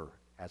our neighbor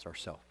as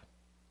ourself.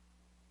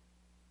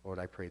 Lord,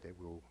 I pray that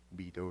we'll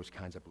be those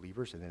kinds of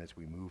believers, and then as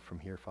we move from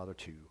here, Father,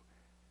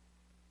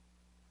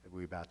 that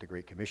we'll be about the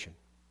Great Commission,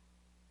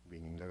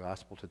 bringing the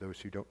gospel to those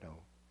who don't know,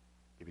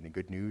 giving the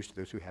good news to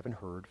those who haven't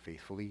heard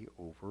faithfully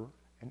over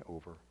and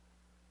over.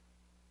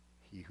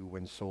 He who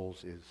wins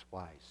souls is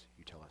wise,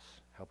 you tell us.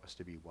 Help us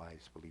to be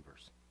wise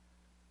believers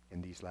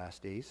in these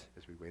last days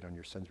as we wait on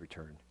your Son's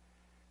return.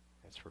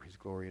 It's for his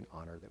glory and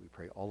honor that we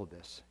pray all of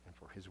this, and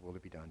for his will to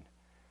be done.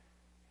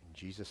 In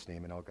Jesus'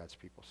 name, and all God's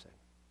people said.